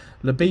 9-2.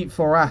 Le Beat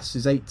Foras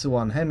is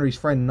 8-1. Henry's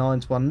Friend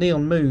 9-1.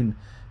 Neon Moon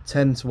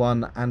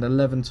 10-1, and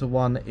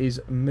 11-1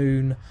 is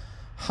Moon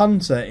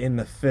Hunter in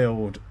the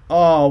field.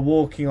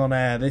 Walking on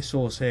Air, this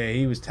horse here,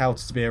 he was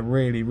touted to be a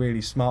really,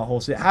 really smart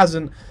horse. It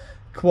hasn't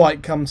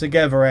quite come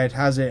together, Ed,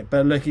 has it?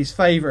 But look, his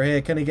favourite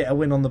here. Can he get a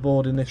win on the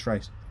board in this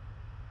race?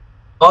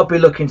 I'd be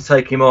looking to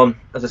take him on.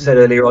 As I said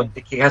earlier on,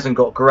 he hasn't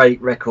got a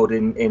great record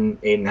in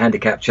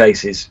handicap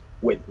chases,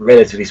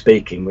 relatively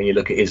speaking, when you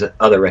look at his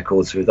other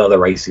records with other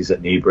races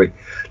at Newbury.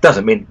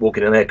 Doesn't mean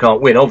Walking on Air can't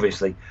win,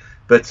 obviously,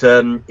 but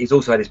he's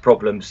also had his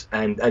problems,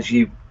 and as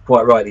you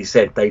quite rightly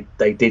said, they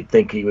did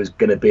think he was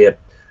going to be a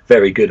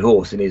very good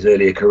horse in his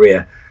earlier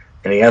career,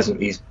 and he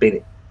hasn't. He's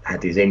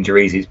had his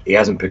injuries, he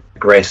hasn't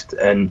progressed,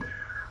 and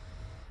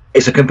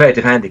it's a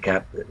competitive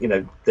handicap. You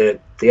know, the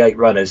 8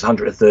 runners,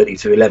 130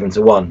 to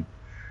 11-1.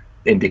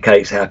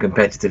 Indicates how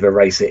competitive a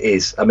race it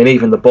is. I mean,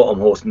 even the bottom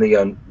horse,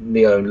 Neon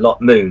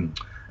Moon,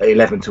 at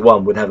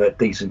 11-1 would have a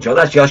decent chance.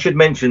 Actually, I should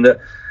mention that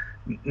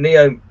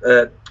Neon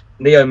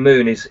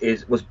Moon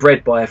was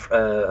bred by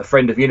a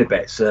friend of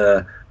Unibet's,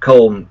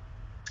 Colm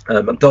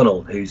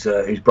McDonald, whose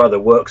brother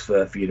works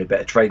for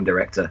Unibet, a trading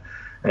director,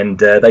 and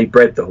they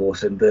bred the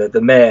horse. And the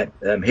mare,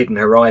 Hidden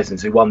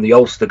Horizons, who won the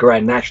Ulster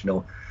Grand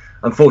National,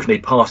 unfortunately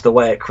passed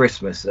away at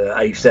Christmas,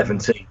 age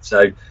 17.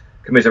 So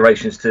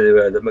commiserations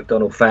to the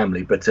McDonald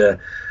family, but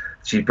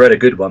she bred a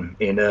good one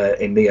in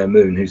Neo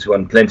Moon, who's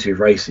won plenty of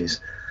races.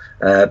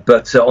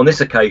 But on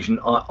this occasion,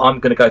 I'm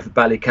going to go for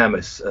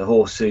Ballycamus, a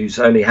horse who's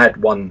only had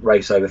 1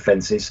 race over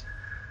fences,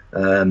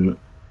 won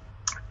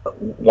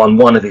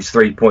 1 of his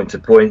 3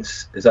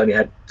 points, has only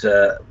had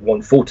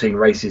won 14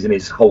 races in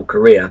his whole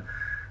career.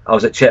 I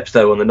was at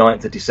Chepstow on the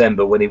 9th of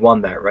December when he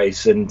won that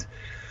race, and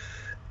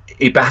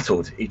he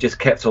battled. He just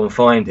kept on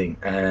finding.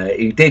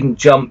 He didn't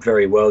jump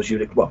very well.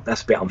 Well,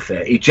 that's a bit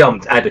unfair. He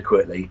jumped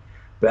adequately,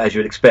 but as you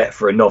would expect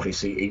for a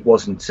novice, he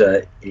wasn't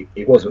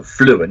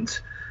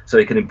fluent. So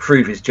he can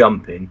improve his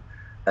jumping.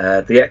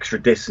 The extra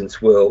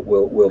distance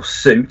will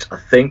suit, I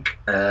think,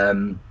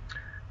 and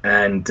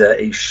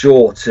he's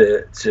sure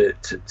to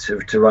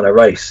run a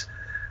race.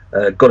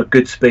 Got a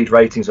good speed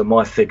ratings on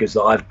my figures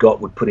that I've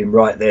got would put him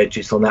right there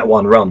just on that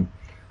one run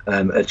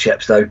at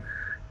Chepstow.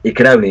 He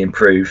can only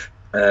improve.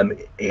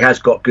 He has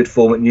got good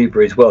form at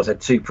Newbury as well. He's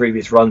had 2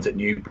 previous runs at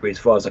Newbury, as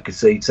far as I can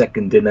see.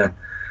 Second in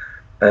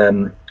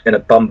a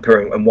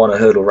bumper and won a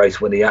hurdle race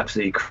when he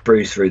absolutely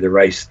cruised through the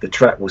race. The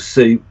track will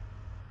suit.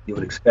 You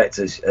would expect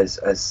as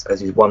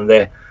he's won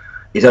there.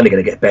 He's only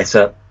going to get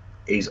better.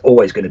 He's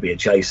always going to be a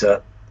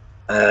chaser.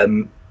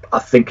 I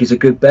think he's a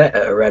good bet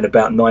at around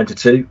about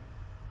 9-2.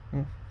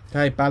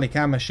 Okay,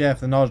 Ballycamus, yeah,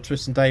 for the Nigel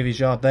Twiston Davies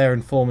yard, they're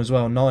in form as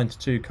well,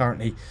 9-2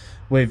 currently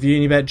with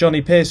Unibet.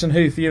 Johnny Pearson,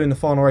 who for you in the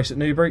final race at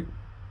Newbury?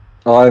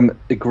 I'm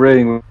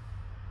agreeing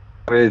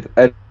with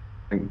Ed.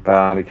 I think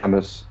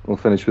Ballycamus will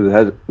finish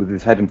with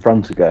his head in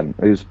front again.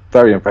 He was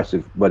very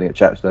impressive winning at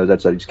Chepstow, as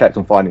Ed said. He just kept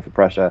on finding for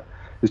pressure.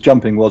 His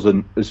jumping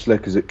wasn't as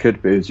slick as it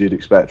could be, as you'd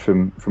expect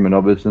from a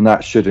novice, and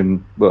that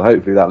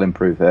hopefully that'll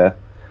improve here.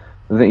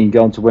 I think he can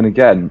go on to win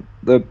again.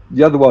 The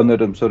other one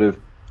that I'm sort of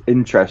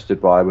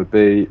interested by would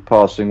be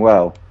Passing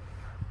Well.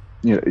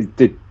 He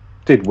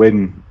did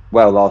win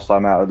well last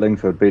time out at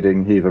Lingford,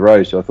 beating Hever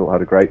Rose, who I thought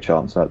had a great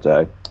chance that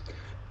day.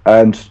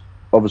 And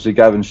obviously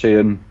Gavin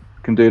Sheehan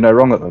can do no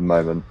wrong at the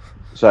moment.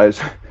 So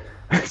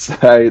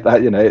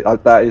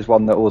that is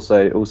one that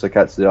also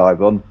catches the eye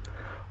on.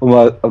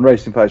 On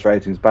Racing Post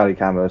ratings,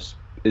 Ballycamus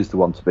is the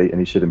one to beat, and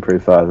he should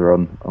improve further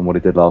on what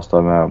he did last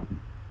time out.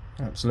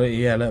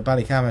 Absolutely, yeah. Look,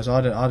 Ballycamus,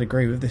 I'd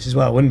agree with this as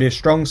well. It wouldn't be a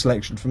strong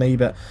selection for me,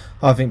 but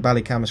I think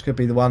Ballycamus could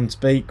be the one to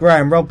beat.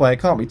 Graeme Rodway, it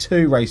can't be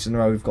 2 races in a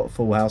row we've got a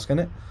full house, can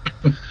it?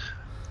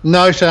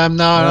 No, Sam,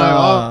 no.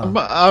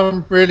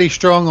 I'm really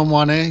strong on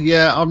one here.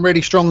 Yeah, I'm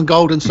really strong on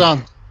Golden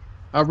Sun.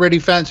 I really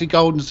fancy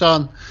Golden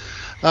Sun.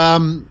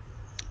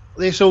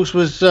 This horse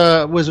was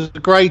a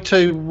Grade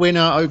 2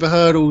 winner over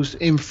hurdles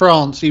in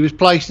France. He was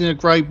placed in a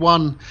Grade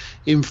 1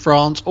 in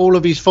France. All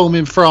of his form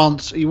in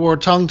France, he wore a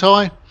tongue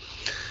tie.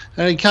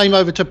 And he came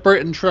over to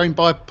Britain trained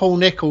by Paul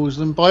Nicholls,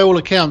 and by all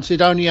accounts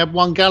he'd only had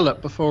 1 gallop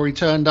before he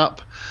turned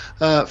up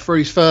for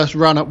his first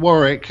run at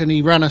Warwick, and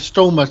he ran a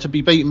stormer to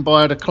be beaten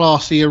by the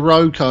classy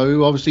Iroko,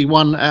 who obviously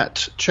won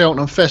at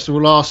Cheltenham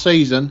Festival last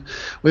season,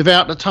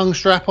 without the tongue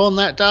strap on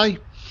that day.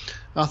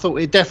 I thought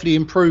he'd definitely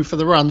improved for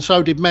the run.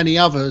 So did many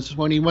others.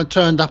 When he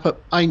turned up at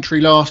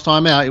Aintree last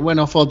time out, he went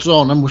off odds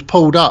on and was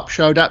pulled up,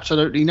 showed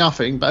absolutely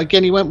nothing. But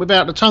again, he went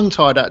without the tongue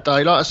tie that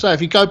day. Like I say,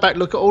 if you go back,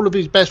 look at all of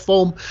his best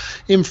form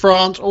in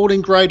France, all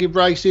in graded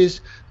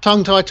races,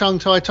 tongue tie.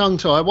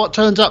 What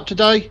turns up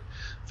today?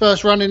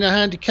 First run in a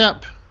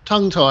handicap,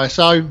 tongue tie.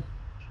 So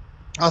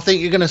I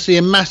think you're going to see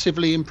a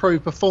massively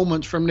improved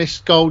performance from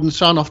this Golden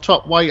Sun off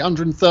top weight,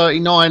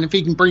 139. If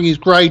he can bring his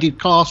graded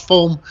class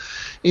form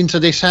into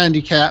this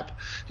handicap,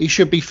 he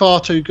should be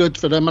far too good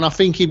for them, and I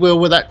think he will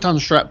with that tongue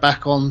strap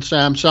back on,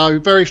 Sam. So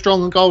very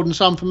strong on Golden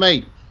Sun for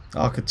me.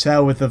 I could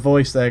tell with the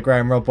voice there,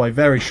 Graeme Rodway,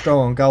 very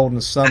strong on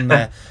Golden Sun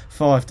there,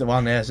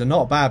 5-1 there. So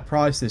not a bad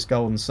price, this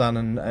Golden Sun,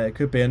 and it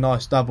could be a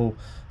nice double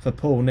for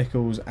Paul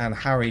Nicholls and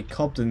Harry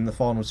Cobden in the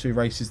final 2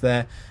 races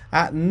there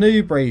at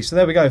Newbury. So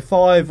there we go,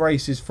 5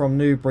 races from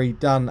Newbury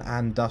done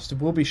and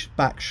dusted. We'll be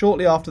back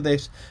shortly after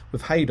this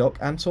with Haydock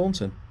and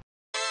Taunton.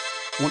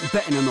 Want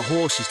betting on the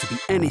horses to be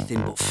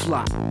anything but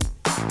flat?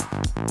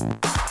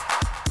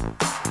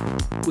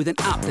 With an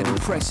app that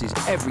impresses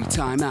every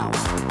time out.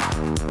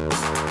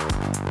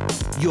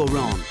 You're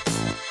on.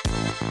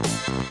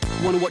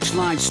 Want to watch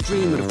live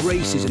streaming of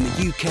races in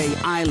the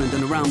UK, Ireland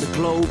and around the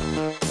globe?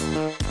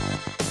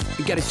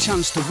 And get a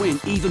chance to win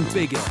even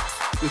bigger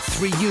with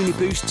 3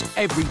 Uniboosts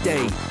every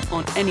day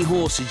on any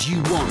horses you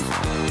want.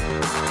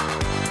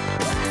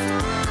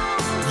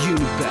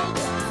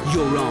 Unibet.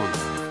 You're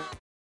on.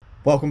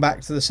 Welcome back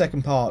to the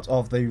second part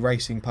of the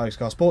Racing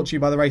Postcast, brought to you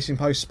by the Racing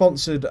Post,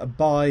 sponsored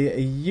by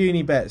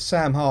Unibet.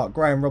 Sam Hart,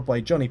 Graeme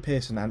Rodway, Jonny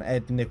Pearson and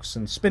Ed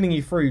Nicholson spinning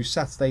you through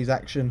Saturday's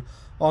action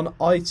on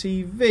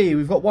ITV.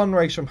 We've got 1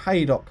 race from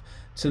Haydock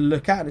to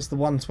look at, and it's the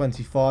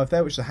 125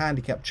 there, which is a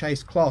handicap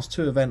chase, Class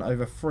 2 event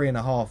over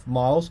 3.5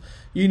 miles.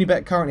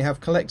 Unibet currently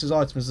have Collector's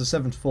Item as the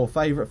 7-4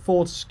 favourite,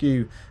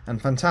 Fortescue and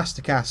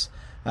Fantasticas,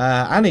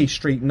 Annie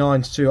Street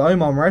 9-2,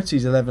 Omar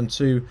Moretti's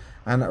 11-2,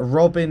 and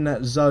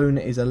Robin Zone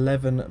is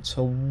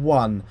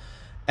 11-1.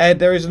 Ed,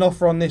 there is an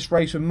offer on this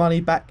race with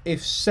money back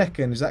if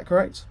second, is that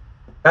correct?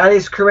 That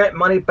is correct.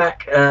 Money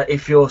back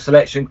if your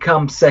selection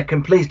comes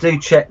second. Please do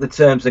check the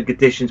terms and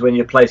conditions when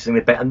you're placing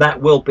the bet, and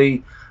that will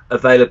be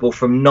available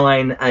from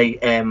 9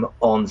 a.m.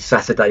 on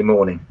Saturday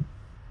morning.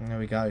 There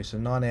we go. So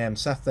 9 a.m.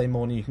 Saturday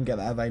morning, you can get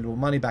that available.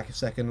 Money back if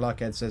second.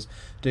 Like Ed says,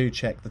 do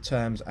check the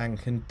terms and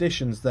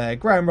conditions there.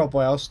 Graeme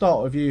Rodway, I'll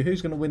start with you.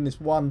 Who's going to win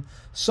this one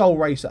sole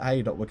race at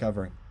Haydock we're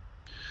covering?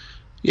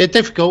 Yeah,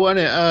 difficult,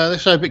 isn't it?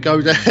 Let's hope it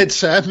goes ahead,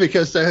 Sam,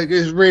 because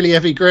it's really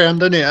heavy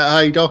ground, isn't it, at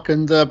Haydock,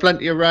 and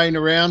plenty of rain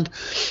around.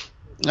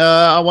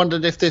 I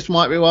wondered if this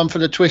might be one for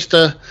the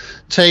Twister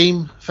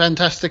team.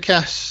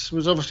 Fantasticas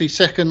was obviously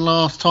second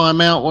last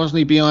time out, wasn't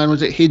he? Behind,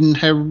 was it Hidden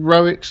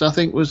Heroics, I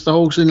think, was the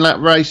horse in that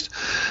race.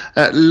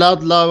 At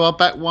Ludlow, I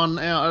backed one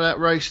out of that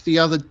race the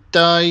other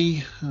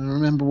day. I don't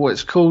remember what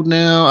it's called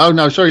now. Oh,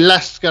 no, sorry,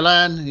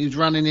 Lascalan. He's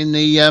running in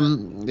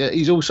the...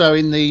 he's also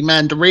in the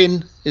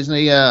Mandarin, isn't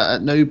he,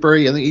 at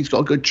Newbury? I think he's got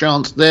a good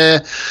chance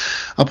there.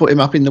 I put him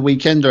up in the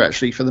weekender,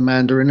 actually, for the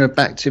Mandarin. I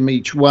backed him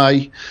each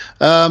way.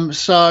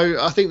 So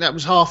I think that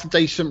was half a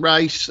decent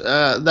race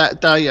that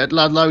day at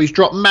Ludlow. He's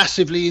dropped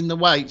massively in the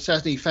weights,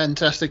 hasn't he?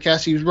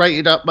 Fantasticas. He was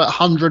rated up at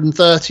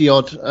 130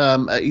 odd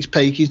at his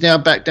peak. He's now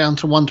back down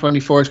to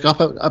 124. He's got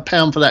up a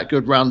pound for that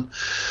good run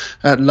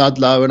at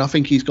Ludlow, and I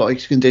think he's got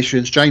his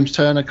conditions. James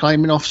Turner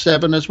claiming off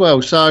 7 as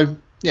well. So,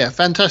 yeah,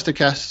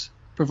 Fantasticas,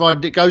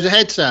 provided it goes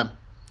ahead, Sam.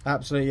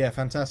 Absolutely, yeah.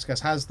 Fantasticas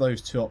has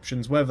those 2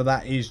 options. Whether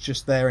that is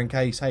just there in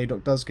case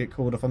Haydock does get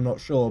called off, I'm not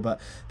sure,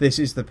 but this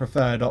is the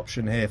preferred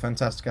option here.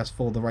 Fantasticas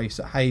for the race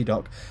at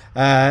Haydock.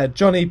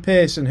 Jonny,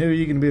 Pearson, who are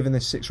you going to be with in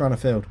this 6-runner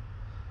field?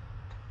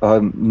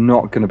 I'm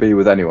not going to be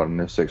with anyone in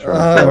this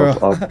 6-runner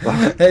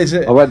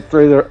field. I went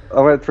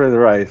through the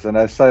race, and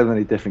there's so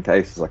many different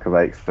cases I could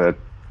make for,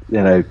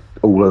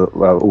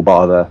 all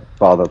bar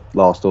the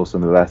last horse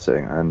in the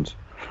betting, and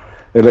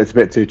it looked a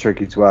bit too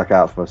tricky to work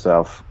out for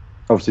myself.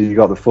 Obviously, you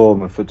got the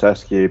form of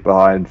Fortescue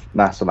behind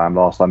Nassalam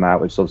last time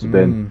out, which has obviously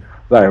been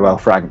very well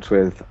franked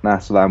with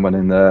Nassalam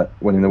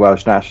winning the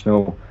Welsh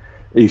National.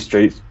 East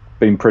Street's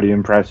been pretty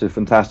impressive.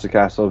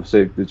 Fantasticas,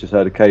 obviously, we just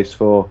heard a case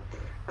for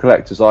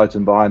collector's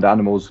item behind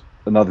Animals,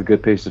 another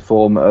good piece of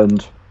form,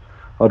 and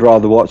I'd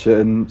rather watch it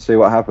and see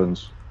what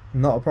happens.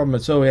 Not a problem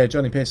at all. Yeah,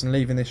 Jonny Pearson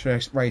leaving this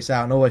race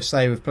out, and always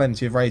say with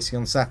plenty of racing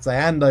on Saturday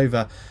and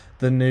over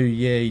the new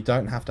year, you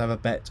don't have to have a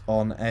bet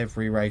on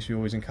every race. We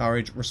always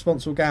encourage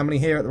responsible gambling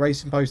here at the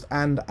Racing Post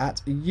and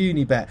at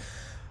Unibet.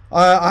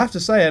 I have to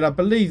say it, I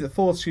believe that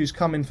Fortescue's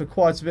come in for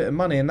quite a bit of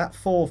money, and that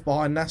 4th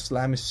behind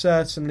Nassalam is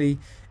certainly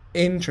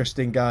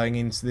interesting going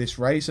into this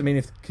race. I mean,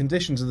 if the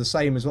conditions are the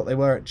same as what they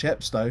were at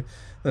Chepstow,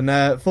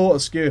 then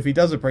Fortescue, if he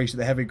does appreciate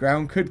the heavy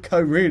ground, could go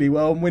really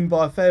well and win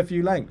by a fair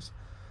few lengths.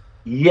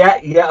 Yeah,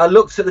 I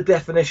looked at the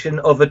definition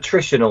of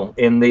attritional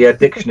in the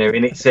dictionary,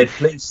 and it said,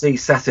 please see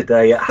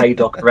Saturday at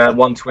Haydock around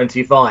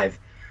 125.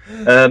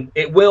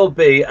 It will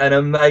be an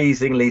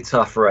amazingly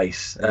tough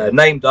race,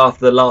 named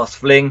after the last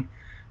fling,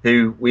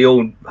 who we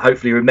all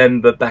hopefully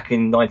remember back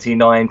in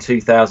 99,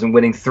 2000,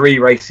 winning 3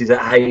 races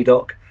at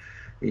Haydock.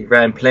 He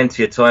ran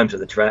plenty of times at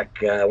the track,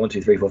 1,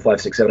 2, 3, 4,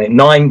 5, 6, 7, 8,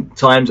 9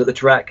 times at the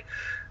track,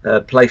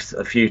 placed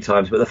a few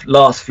times, but the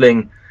last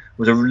fling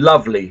was a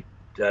lovely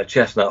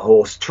chestnut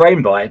horse,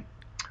 trained by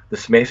the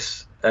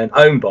Smiths and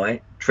owned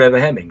by Trevor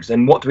Hemmings.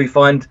 And what do we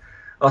find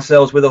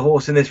ourselves with a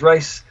horse in this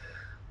race?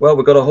 Well,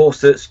 we've got a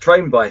horse that's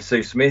trained by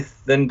Sue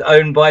Smith and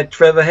owned by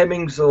Trevor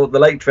Hemmings, or the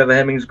late Trevor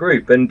Hemmings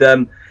group.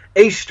 And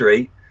East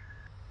Street,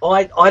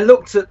 I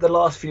looked at the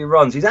last few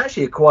runs. He's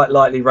actually a quite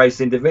lightly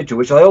raced individual,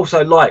 which I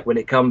also like when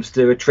it comes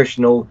to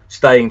attritional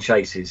staying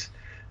chases,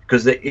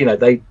 because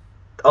they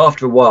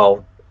after a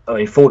while, I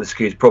mean,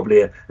 Fortescue is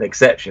probably an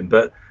exception,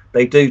 but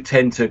they do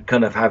tend to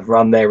kind of have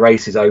run their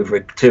races over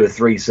 2 or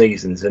 3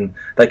 seasons, and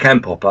they can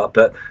pop up.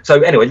 But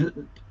so anyway,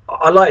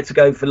 I like to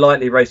go for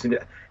lightly racing.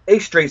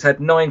 East Street's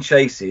had 9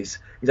 chases.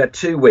 He's had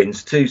 2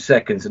 wins, 2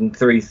 seconds, and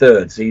 3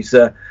 thirds. He's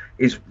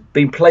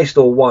been placed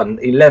or won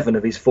 11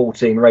 of his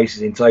 14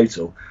 races in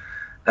total.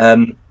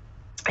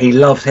 He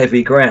loves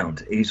heavy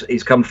ground.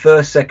 He's come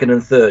 1st, 2nd,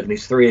 and 3rd in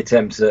his 3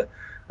 attempts at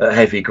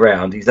heavy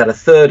ground. He's had a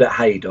 3rd at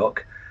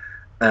Haydock.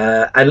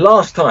 And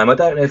last time, I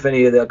don't know if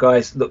any of the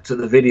guys looked at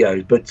the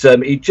videos, but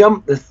he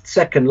jumped the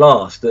 2nd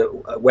last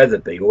at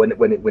Wetherby, or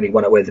when he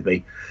won at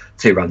Wetherby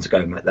 2 runs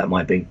ago, that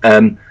might be,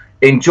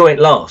 in joint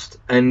last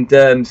and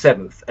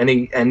 7th,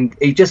 and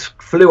he just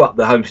flew up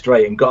the home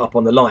straight and got up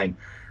on the line.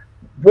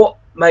 What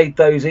made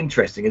those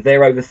interesting is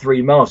they're over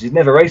 3 miles. He's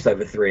never raced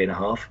over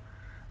 3.5,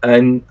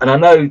 and I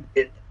know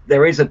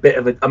there is a bit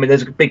of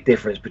there's a big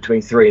difference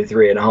between 3 and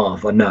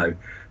 3.5. I know,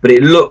 but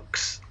it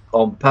looks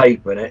on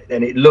paper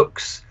and it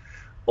looks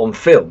on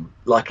film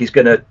like he's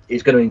gonna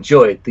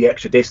enjoy the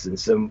extra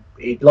distance, and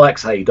he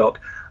likes Haydock.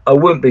 I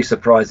wouldn't be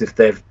surprised if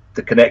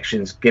the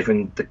connections,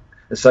 given the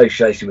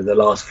association with the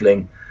last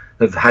fling,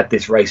 have had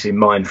this race in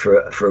mind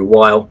for a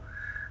while.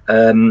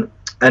 And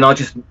I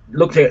just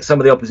looked at some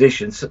of the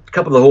oppositions. A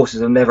couple of the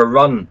horses have never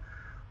run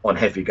on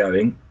heavy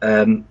going.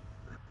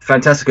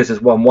 Fantasticus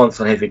has won once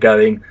on heavy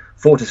going.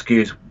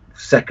 Fortescue's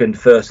 2nd,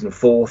 1st, and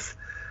 4th.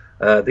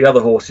 The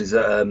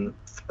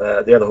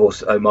other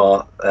horse,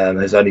 Omar,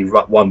 has only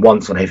won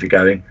once on heavy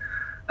going.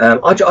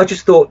 I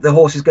just thought the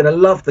horse is going to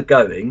love the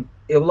going.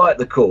 He'll like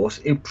the course.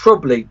 He'll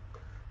probably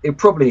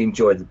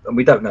enjoy and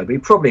we don't know, but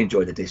he'll probably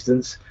enjoy the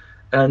distance.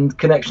 And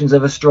connections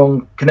have a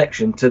strong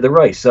connection to the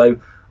race. So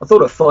I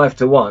thought at 5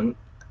 to 1,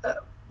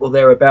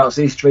 thereabouts,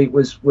 East Street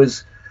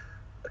was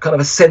kind of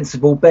a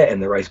sensible bet in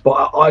the race. But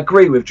I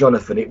agree with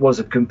Jonathan. It was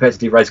a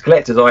competitive race.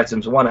 Collector's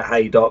Items, one at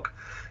Haydock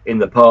in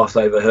the past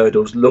over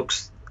hurdles.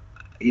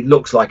 He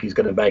looks like he's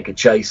going to make a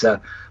chaser.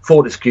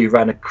 Fortescue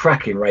ran a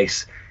cracking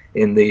race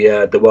in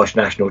the Welsh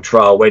National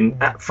Trial when,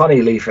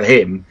 funnily for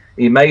him,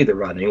 he made the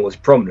running, was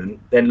prominent,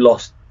 then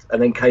lost,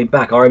 and then came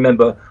back. I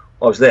remember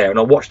I was there and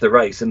I watched the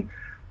race, and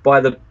by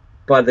the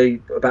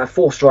about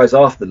 4 strides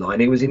after the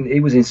line, he was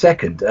in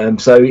second.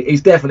 So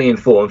he's definitely in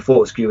form.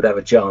 Fortescue would have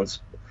a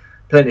chance.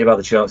 Plenty of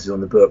other chances on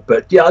the book,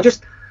 but yeah, I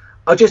just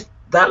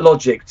that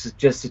logic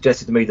just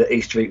suggested to me that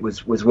East Street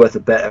was worth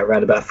a bet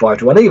around about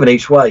 5-1, even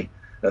each way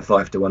at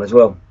 5-1 as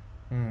well.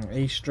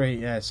 East Street,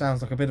 yeah, it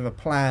sounds like a bit of a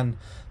plan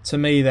to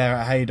me there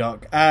at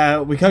Haydock.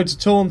 We go to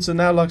Taunton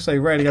now. Like I say,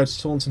 rarely go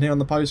to Taunton here on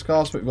the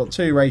Postcast, but we've got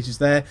 2 races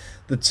there.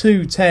 The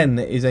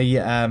 2:10 is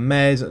a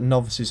Mares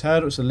Novices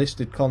Hurdle. It's a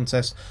listed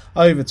contest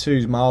over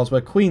 2 miles,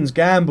 where Queen's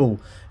Gamble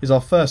is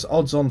our first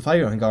odds-on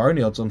favourite. I think our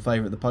only odds-on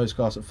favourite at the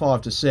Postcast at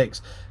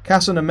 5-6.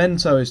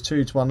 Casanamento is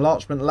 2-1.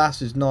 Larchmont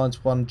Lass is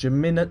 9-1.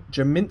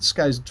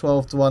 Jaminska is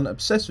 12-1.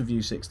 Obsessed with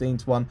You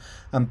 16-1.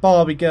 And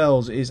Barbie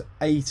Girls is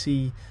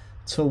 80-1.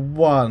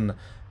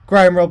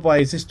 Graeme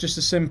Rodway, is this just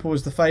as simple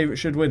as the favourite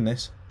should win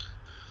this?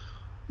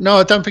 No,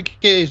 I don't think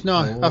it is.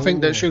 No, I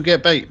think that she'll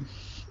get beat.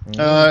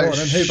 And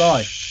who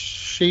by?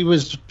 She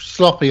was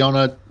sloppy on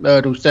her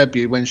hurdles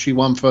debut when she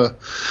won for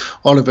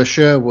Oliver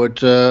Sherwood.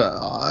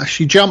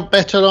 She jumped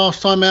better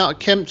last time out at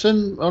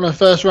Kempton on her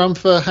first run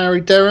for Harry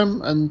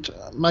Derham, and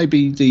maybe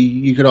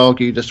you could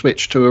argue the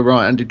switch to a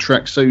right-handed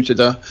track suited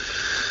her.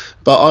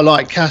 But I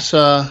like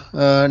Casa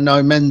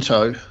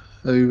Nomento,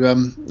 who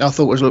I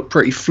thought looked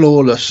pretty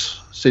flawless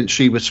since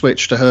she was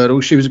switched to hurdle.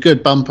 She was a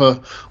good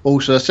bumper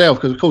also herself,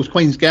 because of course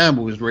Queen's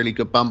Gamble was a really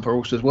good bumper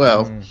also as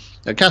well.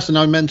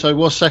 Casanamento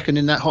was second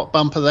in that hot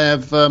bumper they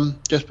have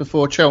just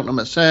before Cheltenham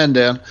at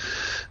Sandown,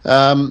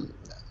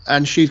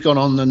 and she's gone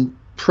on and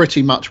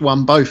pretty much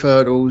won both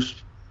hurdles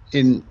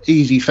in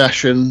easy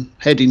fashion,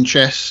 head in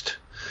chest,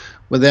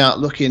 without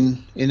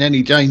looking in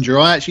any danger.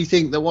 I actually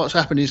think that what's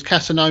happened is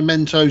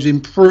Casanamento's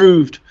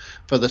improved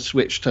for the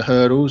switch to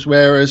hurdles,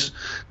 whereas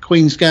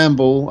Queen's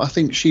Gamble, I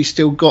think she's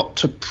still got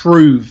to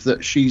prove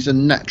that she's a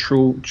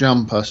natural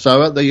jumper.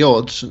 So at the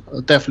odds,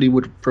 I definitely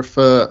would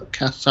prefer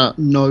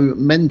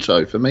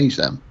Casanamento for me,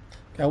 Sam.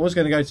 Okay, I was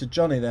going to go to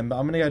Jonny then, but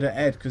I'm going to go to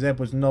Ed, because Ed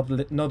was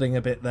nodding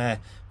a bit there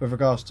with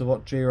regards to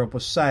what G-Rob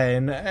was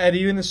saying. Ed, are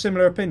you in a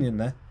similar opinion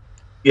there?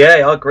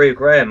 Yeah, I agree with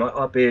Graeme.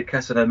 I'd be a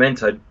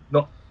Casanamento.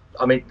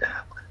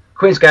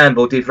 Queen's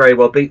Gamble did very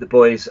well, beat the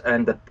boys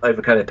and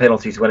overcome the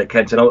penalties when it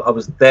came to. I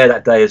was there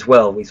that day as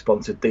well. We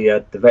sponsored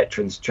the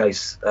Veterans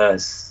Chase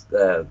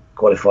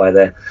qualifier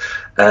there,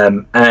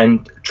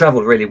 and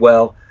travelled really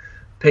well.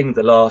 Pinged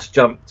the last,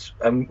 jumped,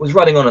 and was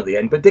running on at the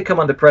end, but did come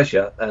under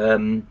pressure.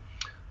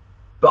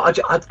 But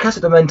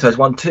Casanamento's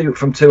won 2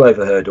 from 2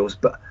 over hurdles,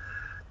 but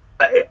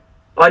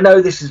I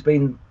know this has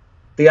been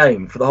the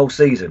aim for the whole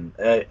season,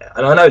 and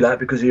I know that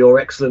because of your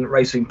excellent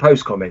Racing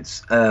Post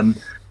comments.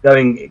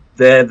 Going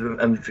there,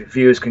 and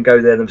viewers can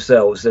go there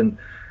themselves. And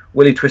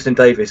Willie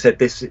Twiston-Davies said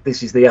this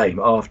is the aim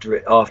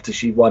after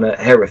she won at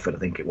Hereford, I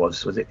think it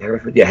was. Was it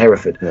Hereford? Yeah,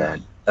 Hereford. Yeah.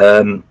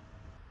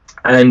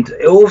 And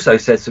it also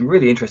said some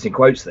really interesting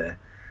quotes there,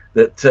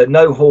 that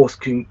no horse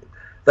can.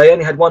 They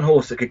only had one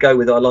horse that could go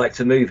with I Like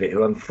to Move It,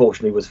 who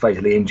unfortunately was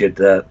fatally injured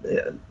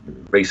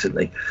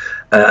recently.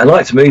 I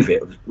Like to Move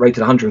It was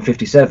rated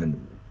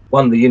 157,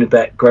 won the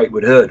Unibet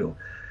Greatwood Hurdle,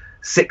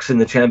 6th in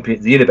the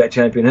Unibet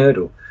Champion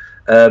Hurdle.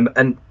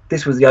 And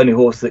this was the only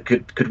horse that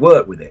could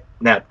work with it.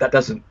 Now, that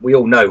doesn't. We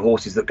all know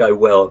horses that go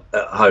well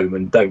at home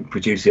and don't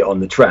produce it on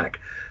the track,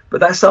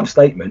 but that's some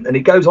statement. And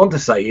he goes on to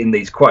say in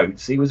these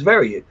quotes, he was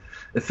very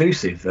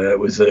effusive.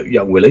 Was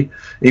young Willie.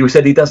 He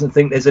said he doesn't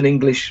think there's an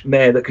English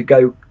mare that could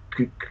go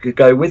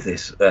with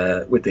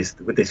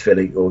this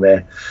filly or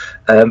there.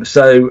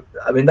 So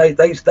I mean,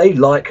 they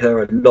like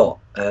her a lot,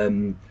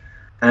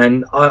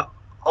 and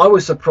I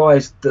was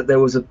surprised that there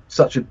was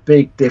such a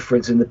big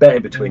difference in the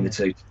betting between the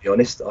two. To be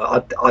honest,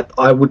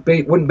 I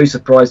wouldn't be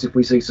surprised if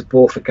we see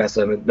support for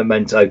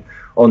Casanamento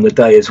on the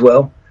day as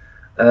well.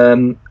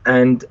 And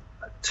 2-1,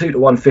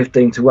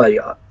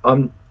 15-8.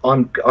 I'm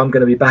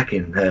going to be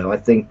backing her. I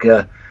think,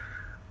 as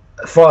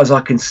far as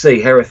I can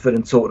see, Hereford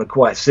and Taunton are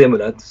quite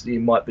similar.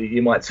 You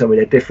might tell me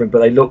they're different, but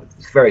they look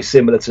very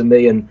similar to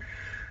me. And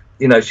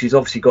you know, she's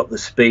obviously got the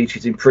speed,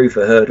 she's improved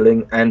her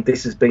hurdling, and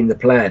this has been the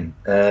plan.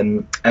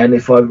 And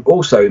if I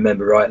also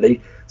remember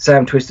rightly,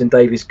 Sam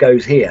Twiston-Davies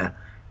goes here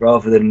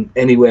rather than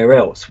anywhere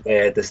else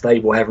where the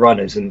stable have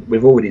runners. And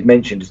we've already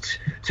mentioned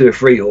 2 or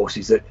 3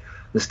 horses that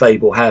the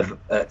stable have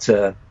at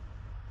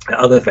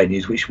other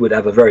venues, which would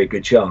have a very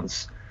good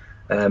chance.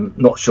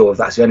 Not sure if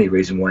that's the only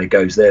reason why he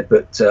goes there,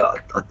 but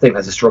I think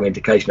that's a strong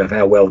indication of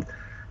how well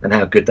and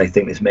how good they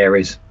think this mare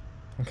is.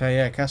 Okay,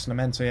 yeah,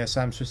 Casanamento, yeah,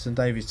 Sam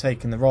Twiston-Davies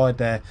taking the ride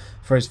there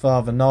for his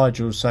father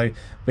Nigel, so it'll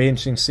be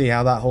interesting to see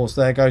how that horse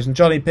there goes. And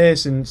Jonny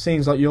Pearson,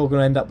 seems like you're going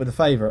to end up with a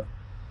favourite.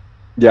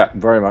 Yeah,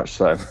 very much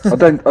so. I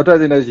don't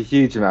think there's a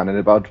huge amount in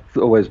it, but I'd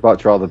always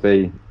much rather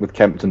be with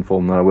Kempton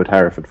form than I would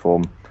Hereford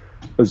form,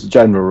 as a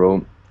general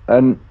rule.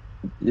 And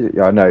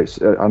yeah, I know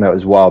it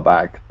was a while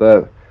back,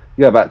 but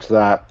you go back to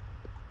that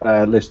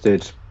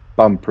listed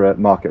bumper at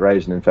Market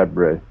Raisin in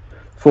February.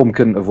 Form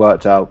couldn't have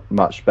worked out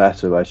much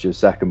better, where she was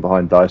second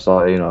behind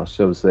Dysart.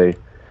 She obviously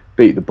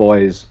beat the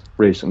boys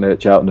recently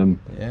at Cheltenham.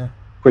 Yeah.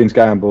 Queen's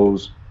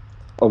Gamble's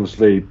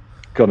obviously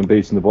gone and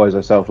beaten the boys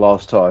herself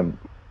last time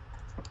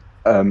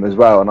as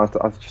well. And I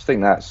just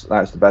think that's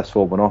the best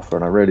form on offer,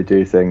 and I really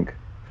do think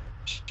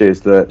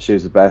she's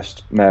the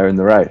best mare in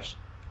the race.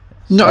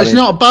 No, it's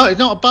not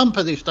a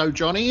bumper, this though,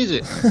 Johnny, is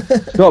it?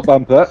 It's not a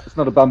bumper. It's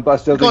not a bumper. I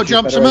still think got to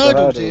jump some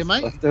hurdles here,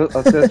 mate.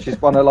 I still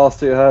she's won her last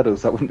 2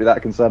 hurdles. I wouldn't be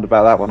that concerned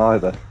about that one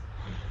either.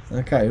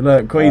 Okay,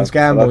 look, Queen's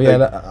Gamble.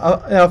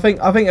 I think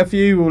a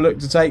few will look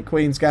to take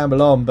Queen's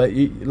Gamble on, but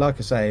like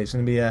I say, it's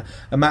going to be a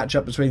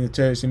match-up between the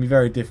two. It's going to be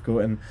very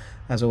difficult, and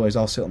as always,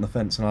 I'll sit on the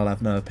fence and I'll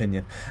have no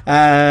opinion.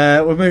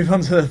 We'll move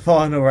on to the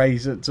final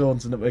race at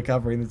Taunton that we're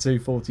covering, the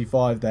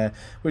 2:45 there,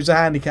 which is a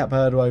handicap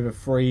hurdle over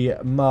 3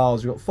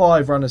 miles. We've got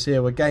 5 runners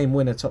here, where Game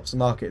Winner tops the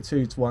market at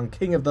 2-1.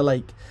 King of the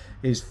Lake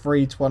is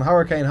 3-1.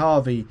 Hurricane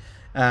Harvey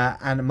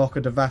and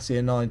Mocha Devassi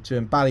are 9-2,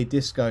 and Bally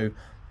Disco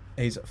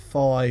is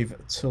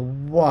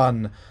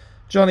 5-1.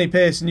 Jonny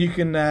Pearson, you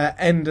can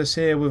end us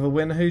here with a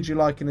winner. Who do you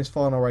like in this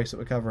final race that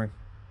we're covering?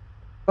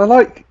 I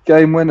like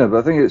Game Winner, but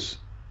I think it's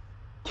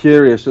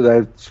curious that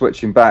they're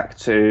switching back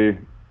to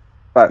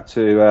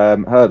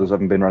hurdles.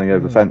 Haven't been running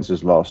over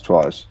fences last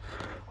twice.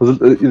 Well,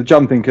 the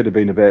jumping could have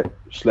been a bit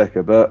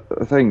slicker, but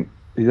I think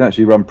he's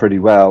actually run pretty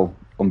well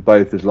on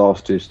both his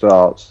last 2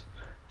 starts.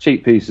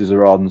 Cheap pieces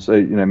are on,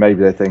 so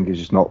maybe they think he's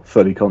just not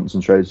fully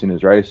concentrated in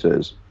his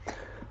races.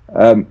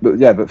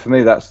 But for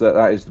me,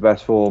 that is the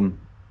best form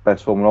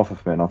on offer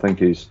for me, and I think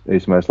he's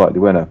the most likely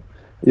winner.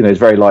 He's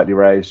very lightly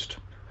raced,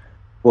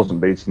 wasn't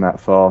beaten that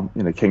far.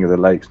 King of the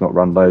Lake's not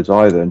run loads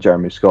either, and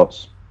Jeremy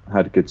Scott's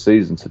had a good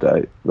season to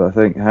date. But I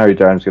think Harry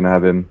Down's going to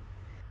have him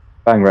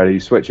bang ready.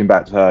 He's switching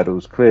back to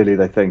hurdles. Clearly,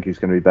 they think he's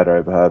going to be better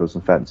over hurdles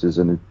and fences,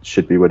 and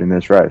should be winning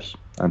this race.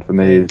 And for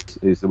me,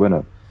 he's the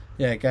winner.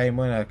 Yeah, Game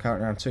Winner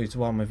currently around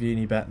 2-1 with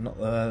Unibet, not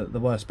the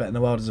worst bet in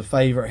the world as a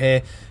favourite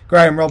here.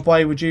 Graeme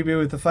Rodway, would you be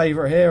with the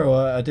favourite here,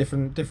 or a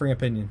differing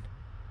opinion?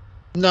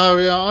 No,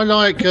 I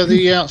like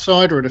the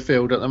outsider of the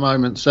field at the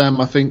moment, Sam.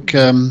 I think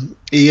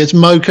he is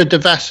Mocha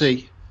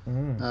Devassi.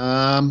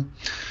 A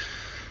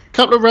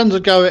couple of runs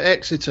ago at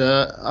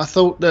Exeter, I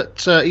thought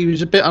that he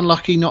was a bit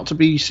unlucky not to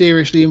be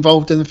seriously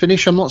involved in the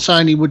finish. I'm not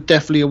saying he would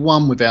definitely have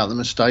won without the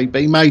mistake, but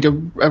he made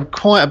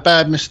quite a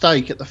bad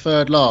mistake at the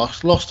third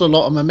last, lost a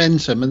lot of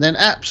momentum, and then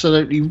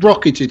absolutely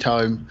rocketed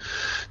home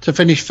to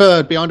finish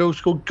third behind a horse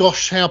called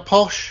Gosh How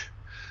Posh.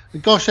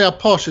 Gosh How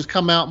Posh has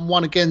come out and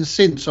won again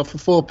since off a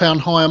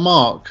 £4 higher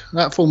mark.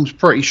 That form's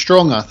pretty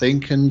strong, I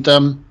think, and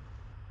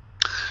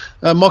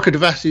Mocha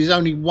Devassi is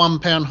only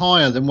 £1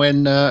 higher than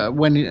when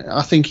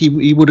I think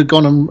he would have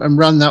gone and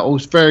run that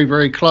horse very,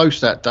 very close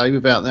that day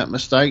without that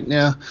mistake.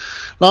 Now,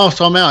 last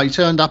time out, he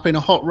turned up in a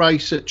hot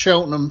race at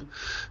Cheltenham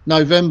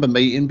November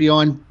meeting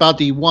behind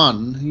Buddy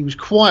 1. He was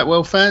quite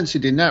well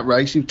fancied in that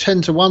race. He was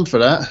 10-1 for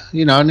that,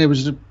 and it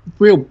was a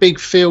real big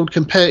field,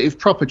 competitive,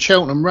 proper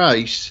Cheltenham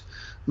race.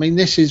 I mean,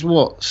 this is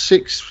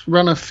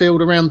 6-runner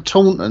field around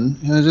Taunton.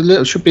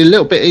 Should be a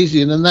little bit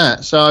easier than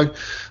that. So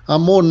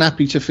I'm more than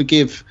happy to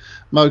forgive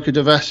Mocha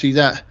Devassi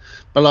that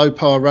below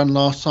par run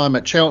last time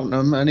at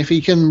Cheltenham, and if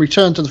he can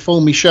return to the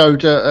form he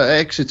showed at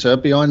Exeter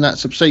behind that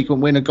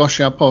subsequent winner Gosh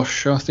How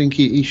Posh, I think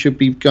he should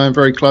be going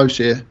very close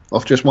here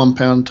off just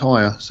 £1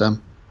 higher,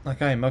 Sam.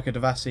 Okay, Mocha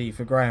Devassi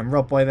for Graeme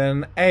Rodway.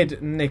 Then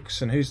Ed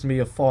Nicholson, who's going to be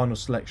your final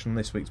selection on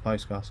this week's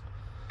Postcast?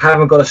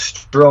 Haven't got a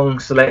strong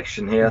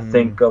selection here. I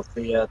think of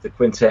the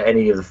quintet,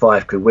 any of the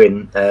 5 could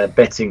win.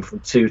 Betting from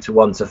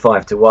 2-1 to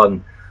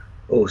 5-1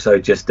 also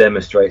just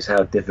demonstrates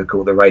how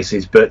difficult the race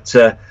is. But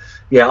I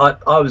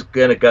was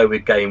going to go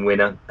with Game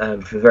Winner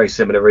for very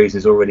similar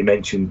reasons already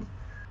mentioned.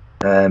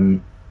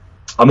 I'm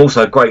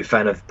also a great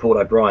fan of Paul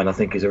O'Brien. I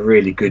think he's a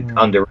really good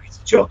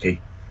underrated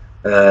jockey.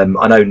 I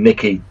know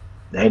Nicky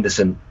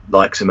Henderson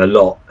likes him a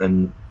lot,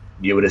 and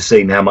you would have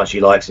seen how much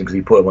he likes him because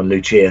he put him on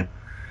Lucia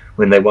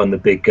when they won the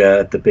big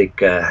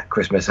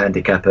Christmas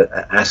handicap at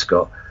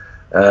Ascot.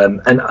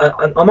 And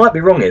I might be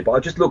wrong here, but I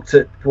just looked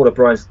at Paul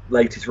O'Brien's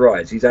latest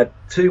rides. He's had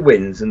 2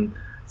 wins and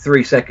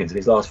 3 seconds in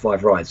his last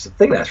 5 rides. I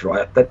think that's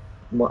right. I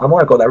might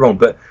have got that wrong,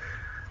 but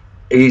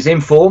he's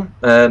in form.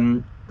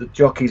 The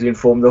jockey's in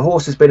form. The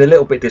horse has been a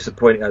little bit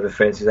disappointing over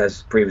fences,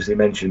 as previously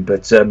mentioned,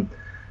 but I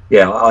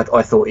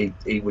thought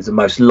he was the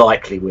most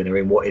likely winner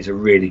in what is a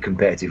really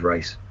competitive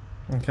race.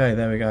 Okay,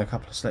 there we go. A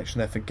couple of selections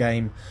there for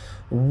Game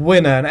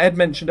Winner. And Ed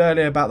mentioned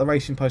earlier about the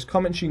Racing Post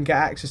comments. You can get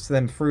access to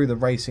them through the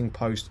Racing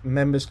Post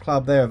Members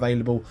Club. They're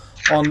available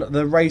on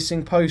the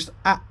Racing Post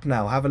app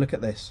now. Have a look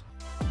at this.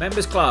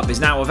 Members Club is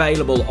now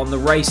available on the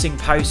Racing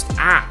Post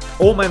app.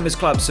 All Members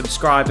Club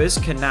subscribers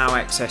can now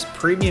access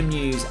premium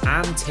news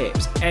and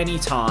tips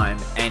anytime,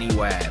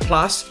 anywhere.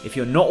 Plus, if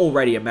you're not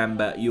already a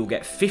member, you'll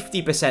get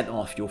 50%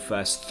 off your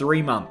first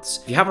 3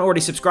 months. If you haven't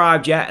already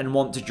subscribed yet and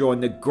want to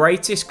join the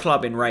greatest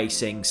club in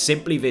racing,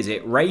 simply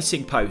visit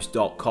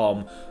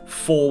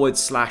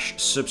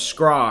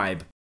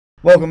racingpost.com/subscribe.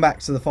 Welcome back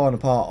to the final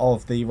part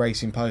of the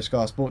Racing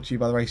Postcast, brought to you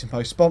by the Racing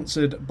Post,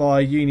 sponsored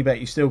by Unibet.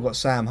 You still got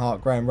Sam,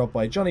 Hart, Graeme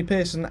Rodway, Jonny,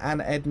 Pearson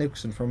and Ed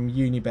Nicholson from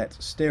Unibet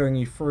steering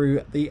you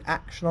through the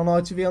action on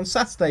ITV on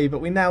Saturday,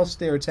 but we now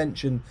steer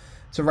attention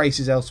to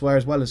races elsewhere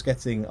as well as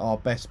getting our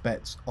best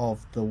bets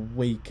of the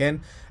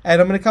weekend. Ed,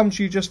 I'm going to come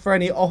to you just for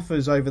any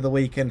offers over the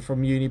weekend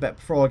from Unibet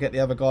before I get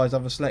the other guys'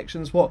 other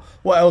selections. What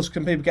else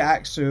can people get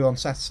access to on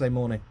Saturday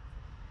morning?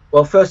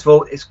 Well, first of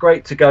all, it's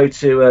great to go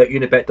to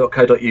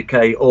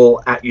unibet.co.uk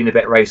or at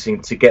Unibet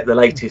Racing to get the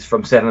latest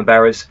from Seven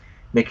Barras.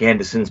 Nicky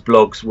Henderson's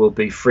blogs will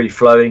be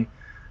free-flowing,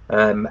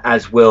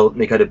 as will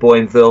Nico de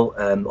Boinville.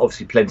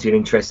 Obviously, plenty of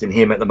interest in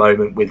him at the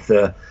moment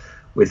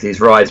with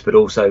his rides, but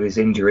also his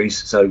injuries.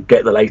 So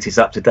get the latest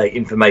up-to-date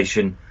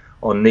information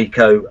on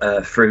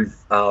Nico through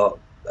our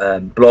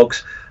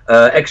blogs.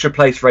 Extra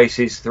place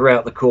races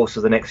throughout the course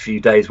of the next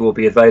few days will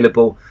be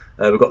available.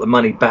 We've got the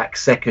Money Back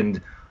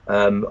Second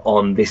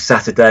on this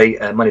Saturday.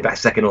 Money Back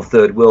Second or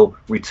Third will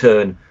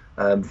return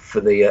for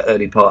the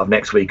early part of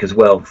next week as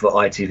well for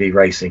ITV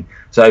Racing.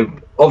 So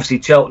obviously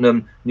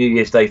Cheltenham New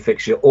Year's Day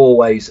fixture,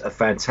 always a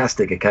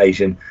fantastic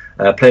occasion.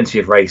 Plenty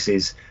of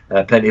races,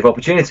 plenty of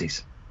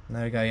opportunities.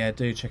 There we go. Yeah,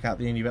 do check out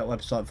the Unibet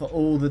website for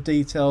all the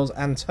details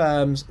and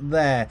terms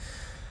there.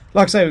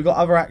 Like I say, we've got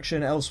other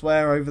action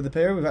elsewhere over the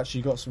period. We've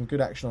actually got some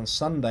good action on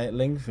Sunday at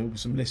Lingfield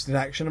with some listed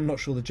action. I'm not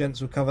sure the gents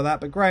will cover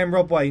that, but Graeme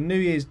Rodway, New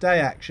Year's Day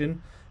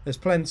action. There's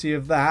plenty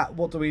of that.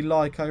 What do we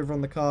like over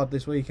on the card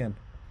this weekend?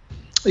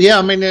 Yeah,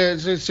 I mean,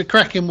 it's a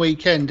cracking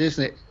weekend,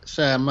 isn't it,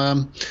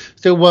 Sam?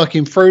 Still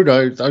working through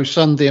those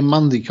Sunday and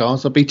Monday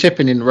cards. I'll be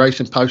tipping in the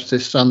Racing Post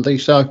this Sunday,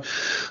 so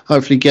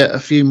hopefully get a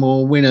few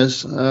more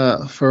winners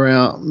for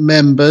our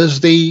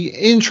members. The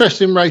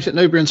interesting race at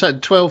Newbury on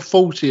Saturday,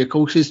 12:40, of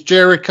course, is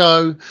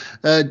Jericho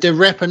de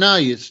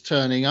Repenay is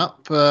turning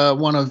up.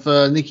 One of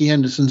Nicky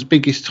Henderson's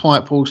biggest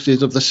type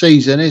horses of the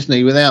season, isn't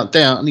he, without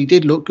doubt, and he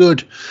did look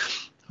good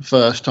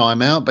first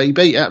time out, but he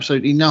beat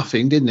absolutely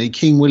nothing, didn't he?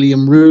 King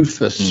William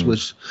Rufus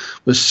was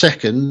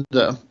second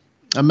at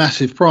a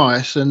massive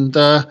price, and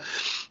I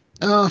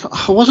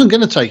wasn't going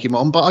to take him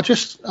on, but I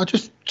just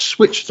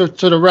switched to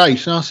the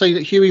race, and I see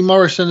that Hughie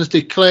Morrison has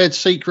declared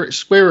Secret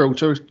Squirrel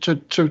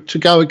to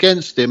go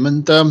against him,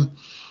 and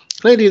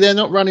clearly they're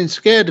not running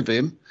scared of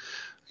him.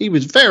 He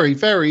was very,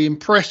 very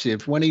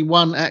impressive when he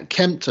won at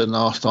Kempton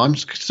last time,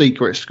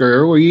 Secret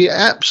Squirrel. He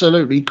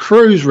absolutely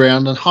cruised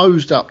round and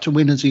hosed up to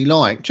win as he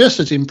liked.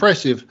 Just as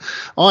impressive,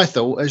 I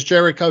thought, as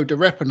Jericho de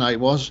Repenay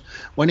was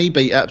when he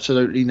beat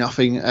absolutely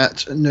nothing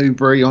at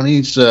Newbury on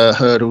his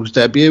hurdles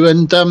debut.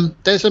 And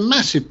there's a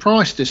massive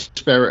price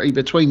disparity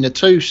between the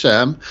two,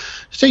 Sam.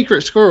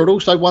 Secret Squirrel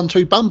also won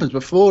 2 bumpers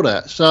before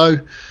that. So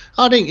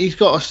I think he's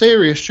got a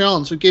serious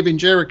chance of giving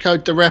Jericho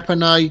de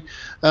Repenay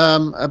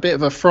a bit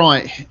of a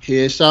fright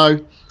here. So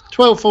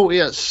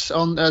 12:40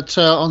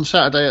 on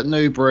Saturday at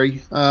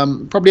Newbury.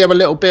 Probably have a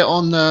little bit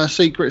on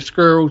Secret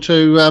Squirrel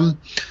to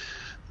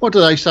what do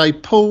they say?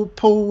 Pull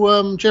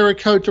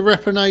Jericho de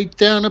Repenay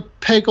down a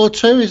peg or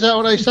two. Is that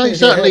what they say? Yeah,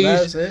 certainly,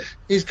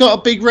 he's got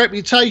a big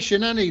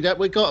reputation, hasn't he? That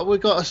we've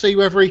got to see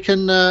whether he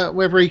can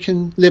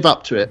live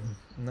up to it.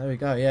 There we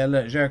go. Yeah,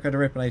 look, Jericho de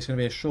Repenay is going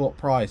to be a short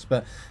price,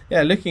 but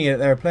yeah, looking at it,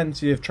 there are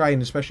plenty of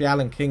trainers, especially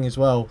Alan King as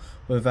well,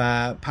 with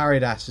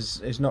Paridas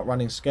is not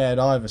running scared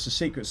either, so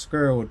Secret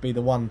Squirrel would be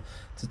the one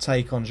to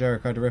take on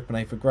Jericho de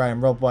Repenay for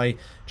Graeme Rodway.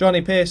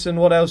 Jonny Pearson,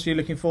 what else are you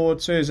looking forward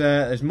to?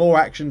 There's more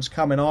actions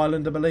come in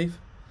Ireland, I believe.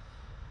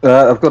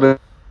 I've got a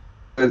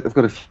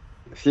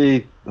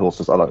few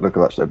horses I like to look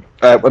at actually.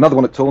 Another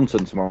one at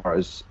Taunton tomorrow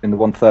is in the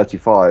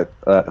 135,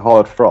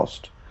 Hard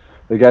Frost.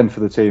 Again for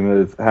the team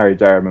of Harry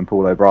Derham and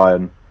Paul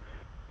O'Brien.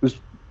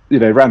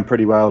 Ran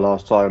pretty well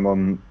last time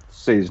on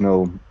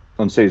seasonal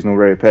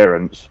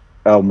reappearance.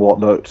 What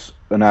looked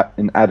an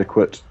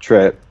inadequate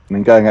trip. I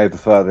mean, going over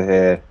further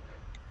here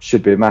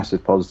should be a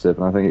massive positive,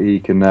 and I think he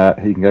can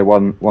go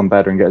one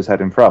better and get his head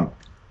in front.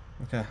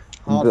 Okay.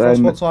 Hard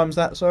Frost, what time's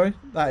that? Sorry,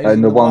 that is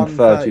in the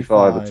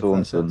 135 at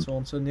Taunton.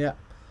 Taunton, yeah.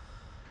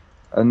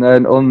 And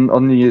then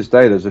on New Year's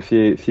Day, there's a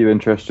few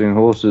interesting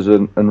horses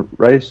and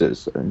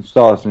races. And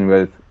starting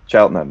with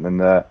Cheltenham in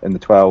the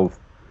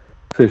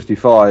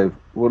 12:55,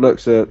 what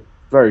looks a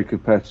very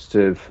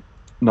competitive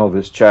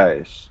novice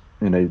chase.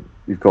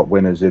 You've got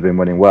winners who've been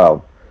winning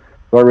well.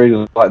 But I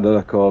really like the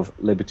look of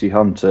Liberty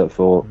Hunter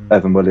for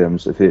Evan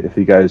Williams if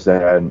he goes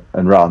there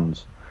and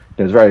runs.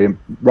 It's very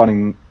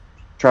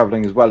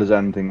travelling as well as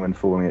anything when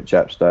falling at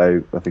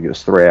Chepstow. I think it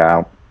was 3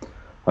 out,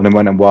 and then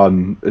went and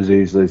won as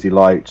easily as he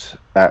liked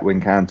at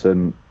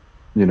Wincanton,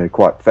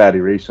 quite fairly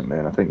recently.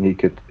 And I think he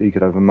could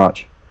have a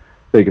much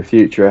bigger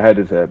future ahead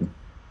of him.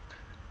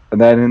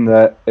 And then in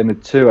the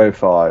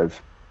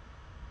 205,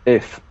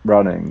 if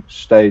running,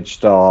 Stage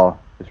Star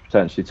is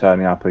potentially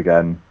turning up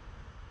again.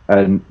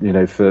 And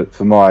for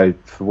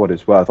what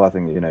it's worth, I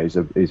think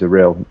he's a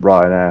real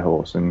Ryanair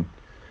horse and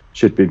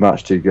should be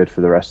much too good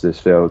for the rest of this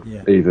field.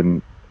 Yeah.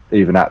 Even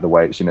at the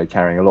weights,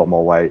 carrying a lot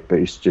more weight, but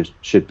he's just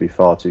should be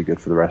far too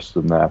good for the rest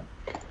of them there.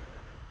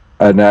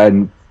 And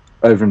then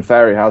over in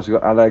Fairyhouse, we've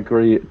got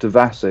Allegri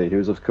Devassi, who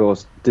was, of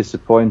course,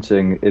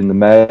 disappointing in the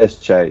Mayor's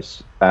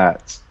Chase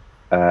at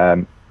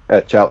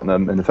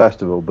Cheltenham in the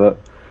festival, but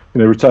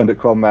returned at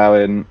Cromwell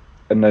in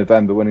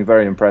November, winning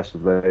very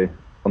impressively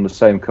on the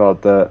same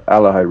card that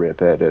Allaho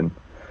reappeared in.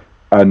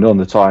 And on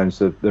the times,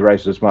 the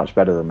race was much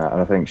better than that,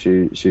 and I think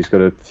she's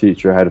got a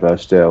future ahead of her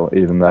still,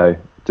 even though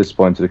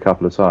disappointed a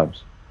couple of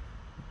times.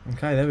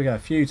 Okay, there we go. A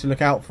few to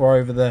look out for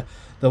over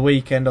the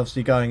weekend,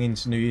 obviously going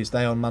into New Year's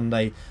Day on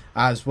Monday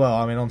as well.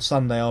 I mean, on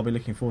Sunday I'll be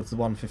looking forward to the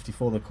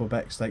 154, the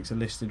Quebec Stakes, a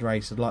listed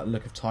race. I'd like the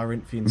look of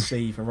Tyrinthian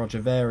Sea for Roger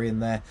Varian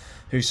there,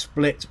 who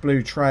split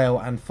Blue Trail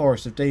and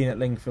Forest of Dean at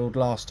Lingfield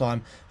last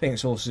time. I think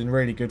this horse is in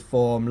really good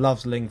form,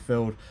 loves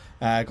Lingfield.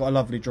 Got a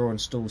lovely draw in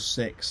stall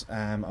 6.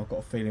 I've got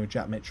a feeling with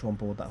Jack Mitchell on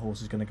board, that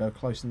horse is going to go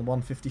close in the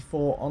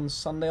 154 on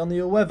Sunday on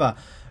the All Weather.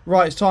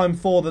 Right, it's time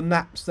for the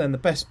naps then, the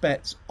best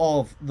bets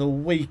of the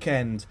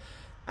weekend.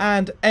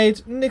 And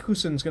Ed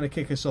Nicholson's going to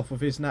kick us off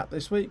with his nap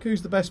this week.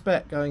 Who's the best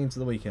bet going into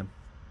the weekend?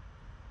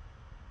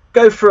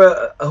 Go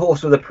for a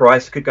horse with a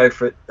price. Could go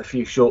for a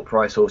few short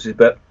price horses,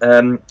 but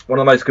one of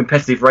the most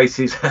competitive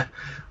races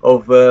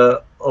of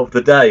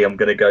the day, I'm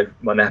going to go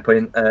my nap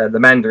in. The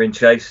Mandarin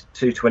Chase,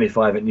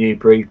 225 at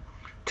Newbury,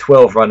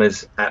 12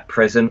 runners at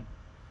present.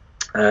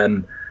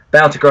 Bound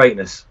to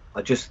Greatness,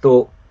 I just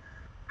thought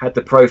had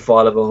the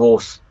profile of a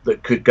horse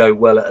that could go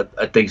well at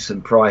a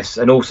decent price,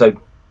 and also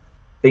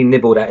been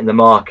nibbled at in the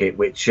market,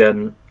 which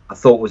I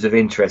thought was of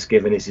interest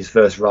given it's his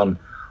first run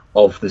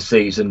of the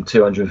season,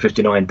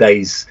 259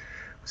 days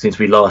since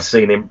we last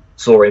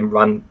saw him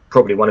run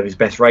probably one of his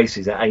best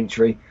races at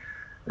Aintree.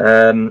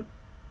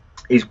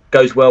 He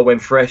goes well when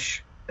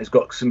fresh, has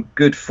got some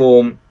good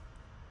form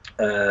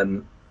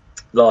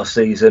last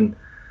season.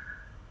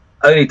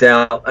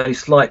 Only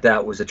slight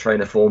doubt was the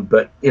trainer form,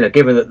 but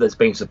given that there's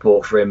been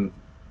support for him,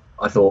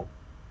 I thought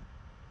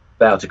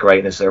Bow to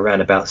Greatness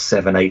around about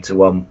 7-8 to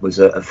 1 was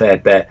a fair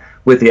bet,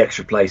 with the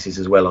extra places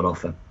as well on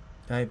offer.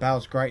 Okay, Bow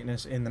to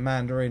Greatness in the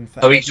Mandarin.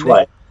 So each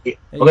way.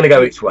 I'm going to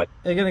go each way.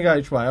 You're going to go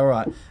each way, all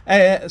right.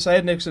 So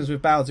Ed Nicholson's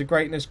with Bow to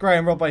Greatness.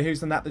 Graeme Rodway,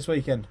 who's the nap this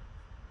weekend?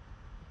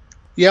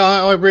 Yeah,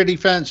 I really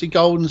fancy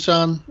Golden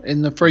Sun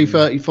in the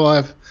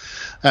 335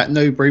 at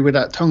Newbury with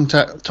that tongue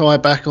tie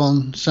back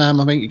on, Sam.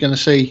 I think you're going to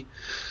see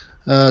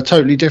a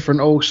totally different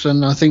horse,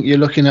 and I think you're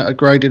looking at a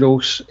graded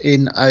horse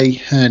in a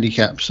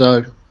handicap.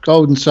 So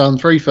Golden Sun,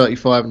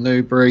 335 at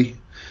Newbury.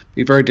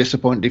 Be very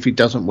disappointed if he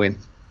doesn't win.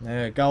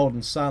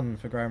 Golden Sun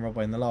for Graeme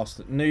Rodway in the last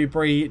at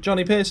Newbury.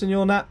 Jonny Pearson,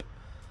 your nap?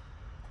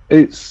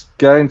 It's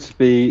going to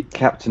be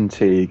Captain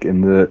Teague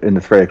in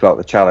the 3 o'clock,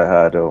 the Challow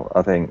Hurdle.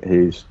 I think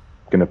he's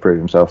going to prove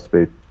himself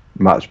to be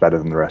much better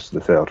than the rest of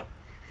the field.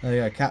 There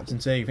you go, Captain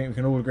Teague. I think we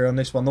can all agree on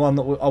this one. The one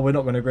that we're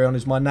not going to agree on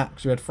is my nap,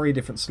 because we had 3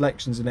 different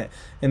selections in it.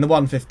 In the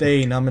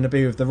 115, I'm going to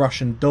be with the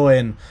Russian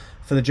Doyen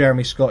for the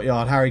Jeremy Scott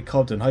Yard, Harry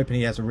Cobden, hoping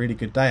he has a really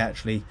good day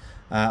actually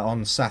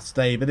on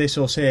Saturday. But this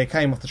horse here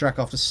came off the track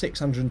after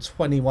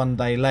 621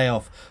 day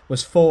layoff,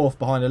 was 4th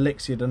behind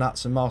Elixir de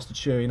Nuts and Master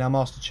Chewy. Now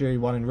Master Chewy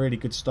won in really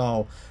good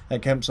style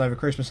at Kemp's over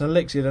Christmas, and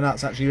Elixir de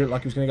Nuts actually looked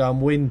like he was going to go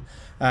and win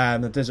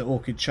the Desert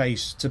Orchid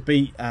Chase to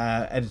beat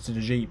Editor de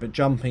Jeet, but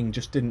jumping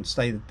just didn't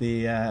stay.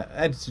 The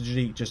Editor de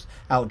Jeet just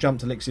out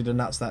jumped Elixir de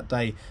Nuts that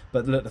day.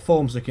 But look, the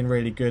form's looking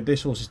really good.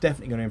 This horse is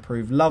definitely going to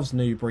improve. Loves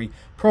Newbury,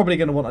 probably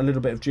going to want a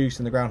little bit of juice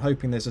in the ground,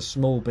 hoping there's a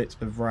small bit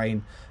of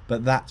rain,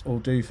 but that will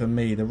do for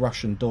me. The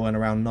Russian Doyen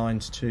around 9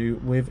 to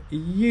 2 with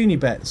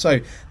Unibet.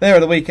 So there are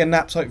the weekend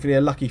naps. Hopefully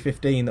a lucky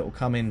 15 that will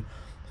come in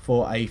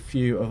for a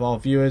few of our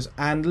viewers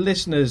and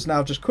listeners.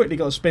 Now just quickly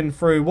got to spin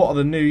through what are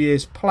the New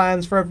Year's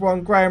plans for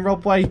everyone. Graeme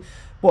Rodway,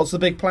 what's the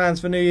big plans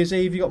for New Year's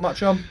Eve? You got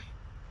much on?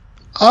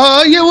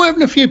 Yeah, we're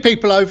having a few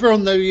people over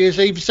on New Year's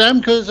Eve, Sam,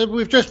 because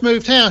we've just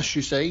moved house,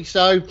 you see.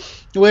 So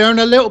we're on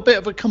a little bit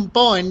of a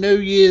combined New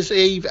Year's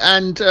Eve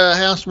and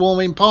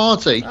housewarming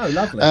party. Oh,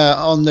 lovely.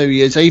 On New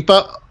Year's Eve,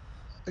 but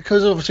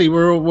because obviously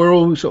we're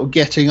all sort of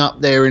getting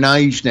up there in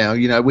age now,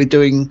 we're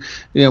doing,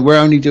 we're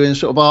only doing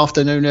sort of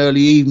afternoon,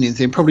 early evening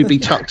thing. Probably be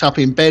tucked up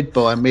in bed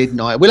by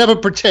midnight. We'll have a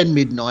pretend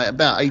midnight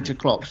about 8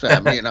 o'clock,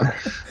 Sam.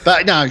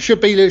 But no,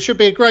 should be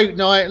a great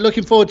night.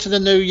 Looking forward to the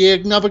new year.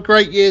 Another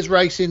great year's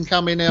racing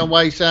coming our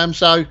way, Sam.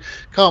 So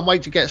can't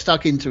wait to get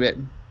stuck into it.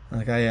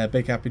 Okay, yeah,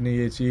 big happy New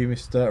Year to you,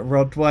 Mr.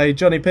 Rodway.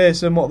 Jonny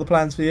Pearson, what are the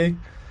plans for you?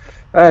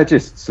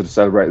 Just sort of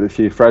celebrate with a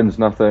few friends.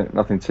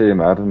 Nothing too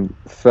mad. I'm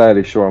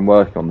fairly sure I'm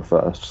working on the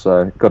 1st,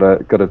 so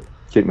gotta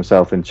keep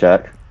myself in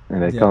check.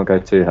 Can't go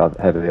too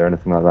heavy or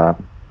anything like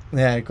that.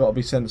 Yeah, got to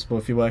be sensible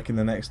if you're working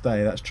the next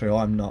day. That's true.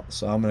 I'm not,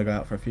 so I'm going to go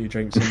out for a few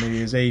drinks on New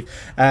Year's Eve.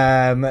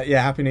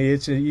 Happy New Year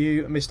to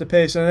you, Mr.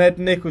 Pearson. And Ed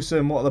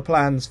Nicholson, what are the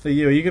plans for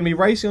you? Are you going to be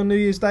racing on New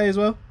Year's Day as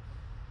well?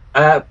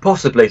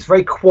 Possibly. It's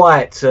very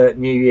quiet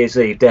New Year's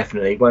Eve.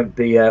 Definitely won't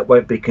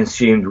be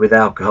consumed with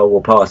alcohol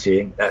or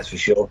partying. That's for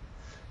sure.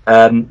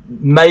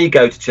 May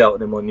go to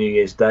Cheltenham on New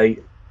Year's Day.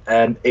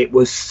 It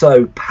was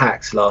so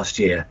packed last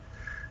year.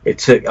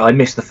 I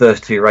missed the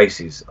first 2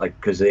 races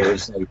because it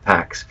was so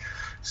packed.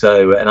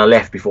 So, and I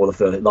left before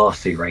the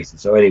last 2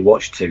 races, so I only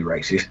watched 2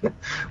 races.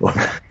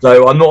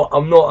 So I'm not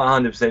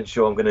 100%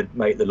 sure I'm going to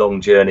make the long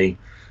journey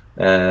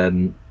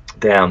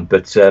down,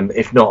 but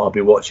if not, I'll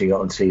be watching it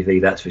on TV,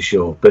 that's for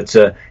sure. But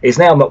it's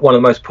now one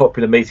of the most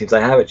popular meetings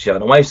they have at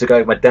Cheltenham. I used to go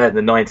with my dad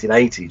in the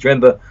 1980s. Do you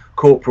remember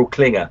Corporal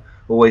Klinger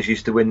always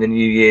used to win the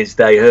New Year's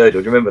Day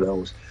hurdle? Do you remember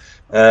those?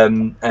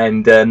 And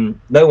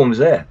no one was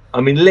there.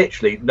 I mean,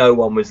 literally no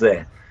one was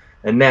there.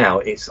 And now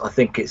I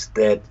think it's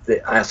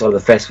outside of the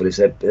festival, it's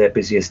their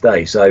busiest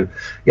day. So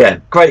yeah,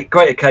 great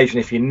occasion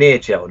if you're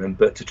near Cheltenham,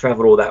 but to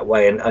travel all that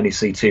way and only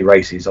see 2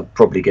 races, I'd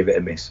probably give it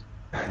a miss.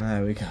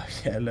 There we go.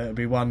 Yeah, it'll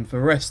be one for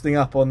resting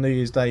up on New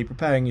Year's Day,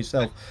 preparing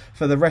yourself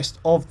for the rest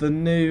of the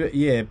new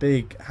year.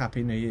 Big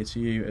happy New Year to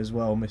you as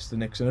well, Mr.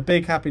 Nicholson. A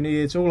big happy New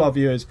Year to all our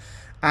viewers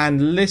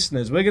and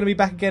listeners. We're going to be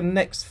back again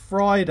next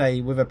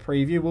Friday with a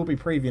preview. We'll be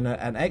previewing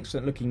an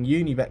excellent looking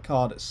Unibet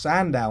card at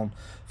Sandown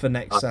for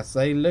next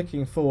Saturday.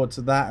 Looking forward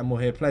to that, and we'll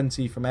hear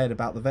plenty from Ed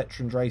about the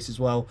Veterans race as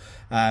well.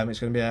 It's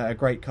going to be a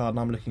great card, and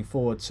I'm looking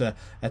forward to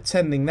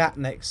attending that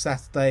next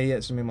Saturday.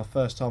 It's going to be my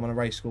first time on a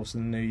race course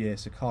in the new year,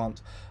 so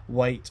can't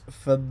wait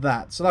for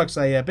that. So like I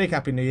say, big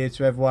happy New Year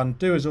to everyone.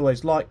 Do as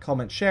always, like,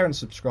 comment, share and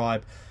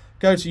subscribe.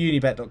 Go to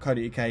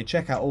unibet.co.uk,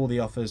 check out all the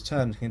offers,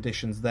 terms and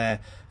conditions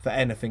there for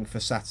anything for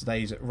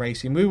Saturday's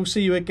racing. We will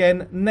see you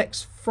again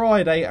next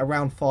Friday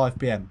around 5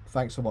 PM.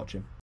 Thanks for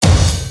watching.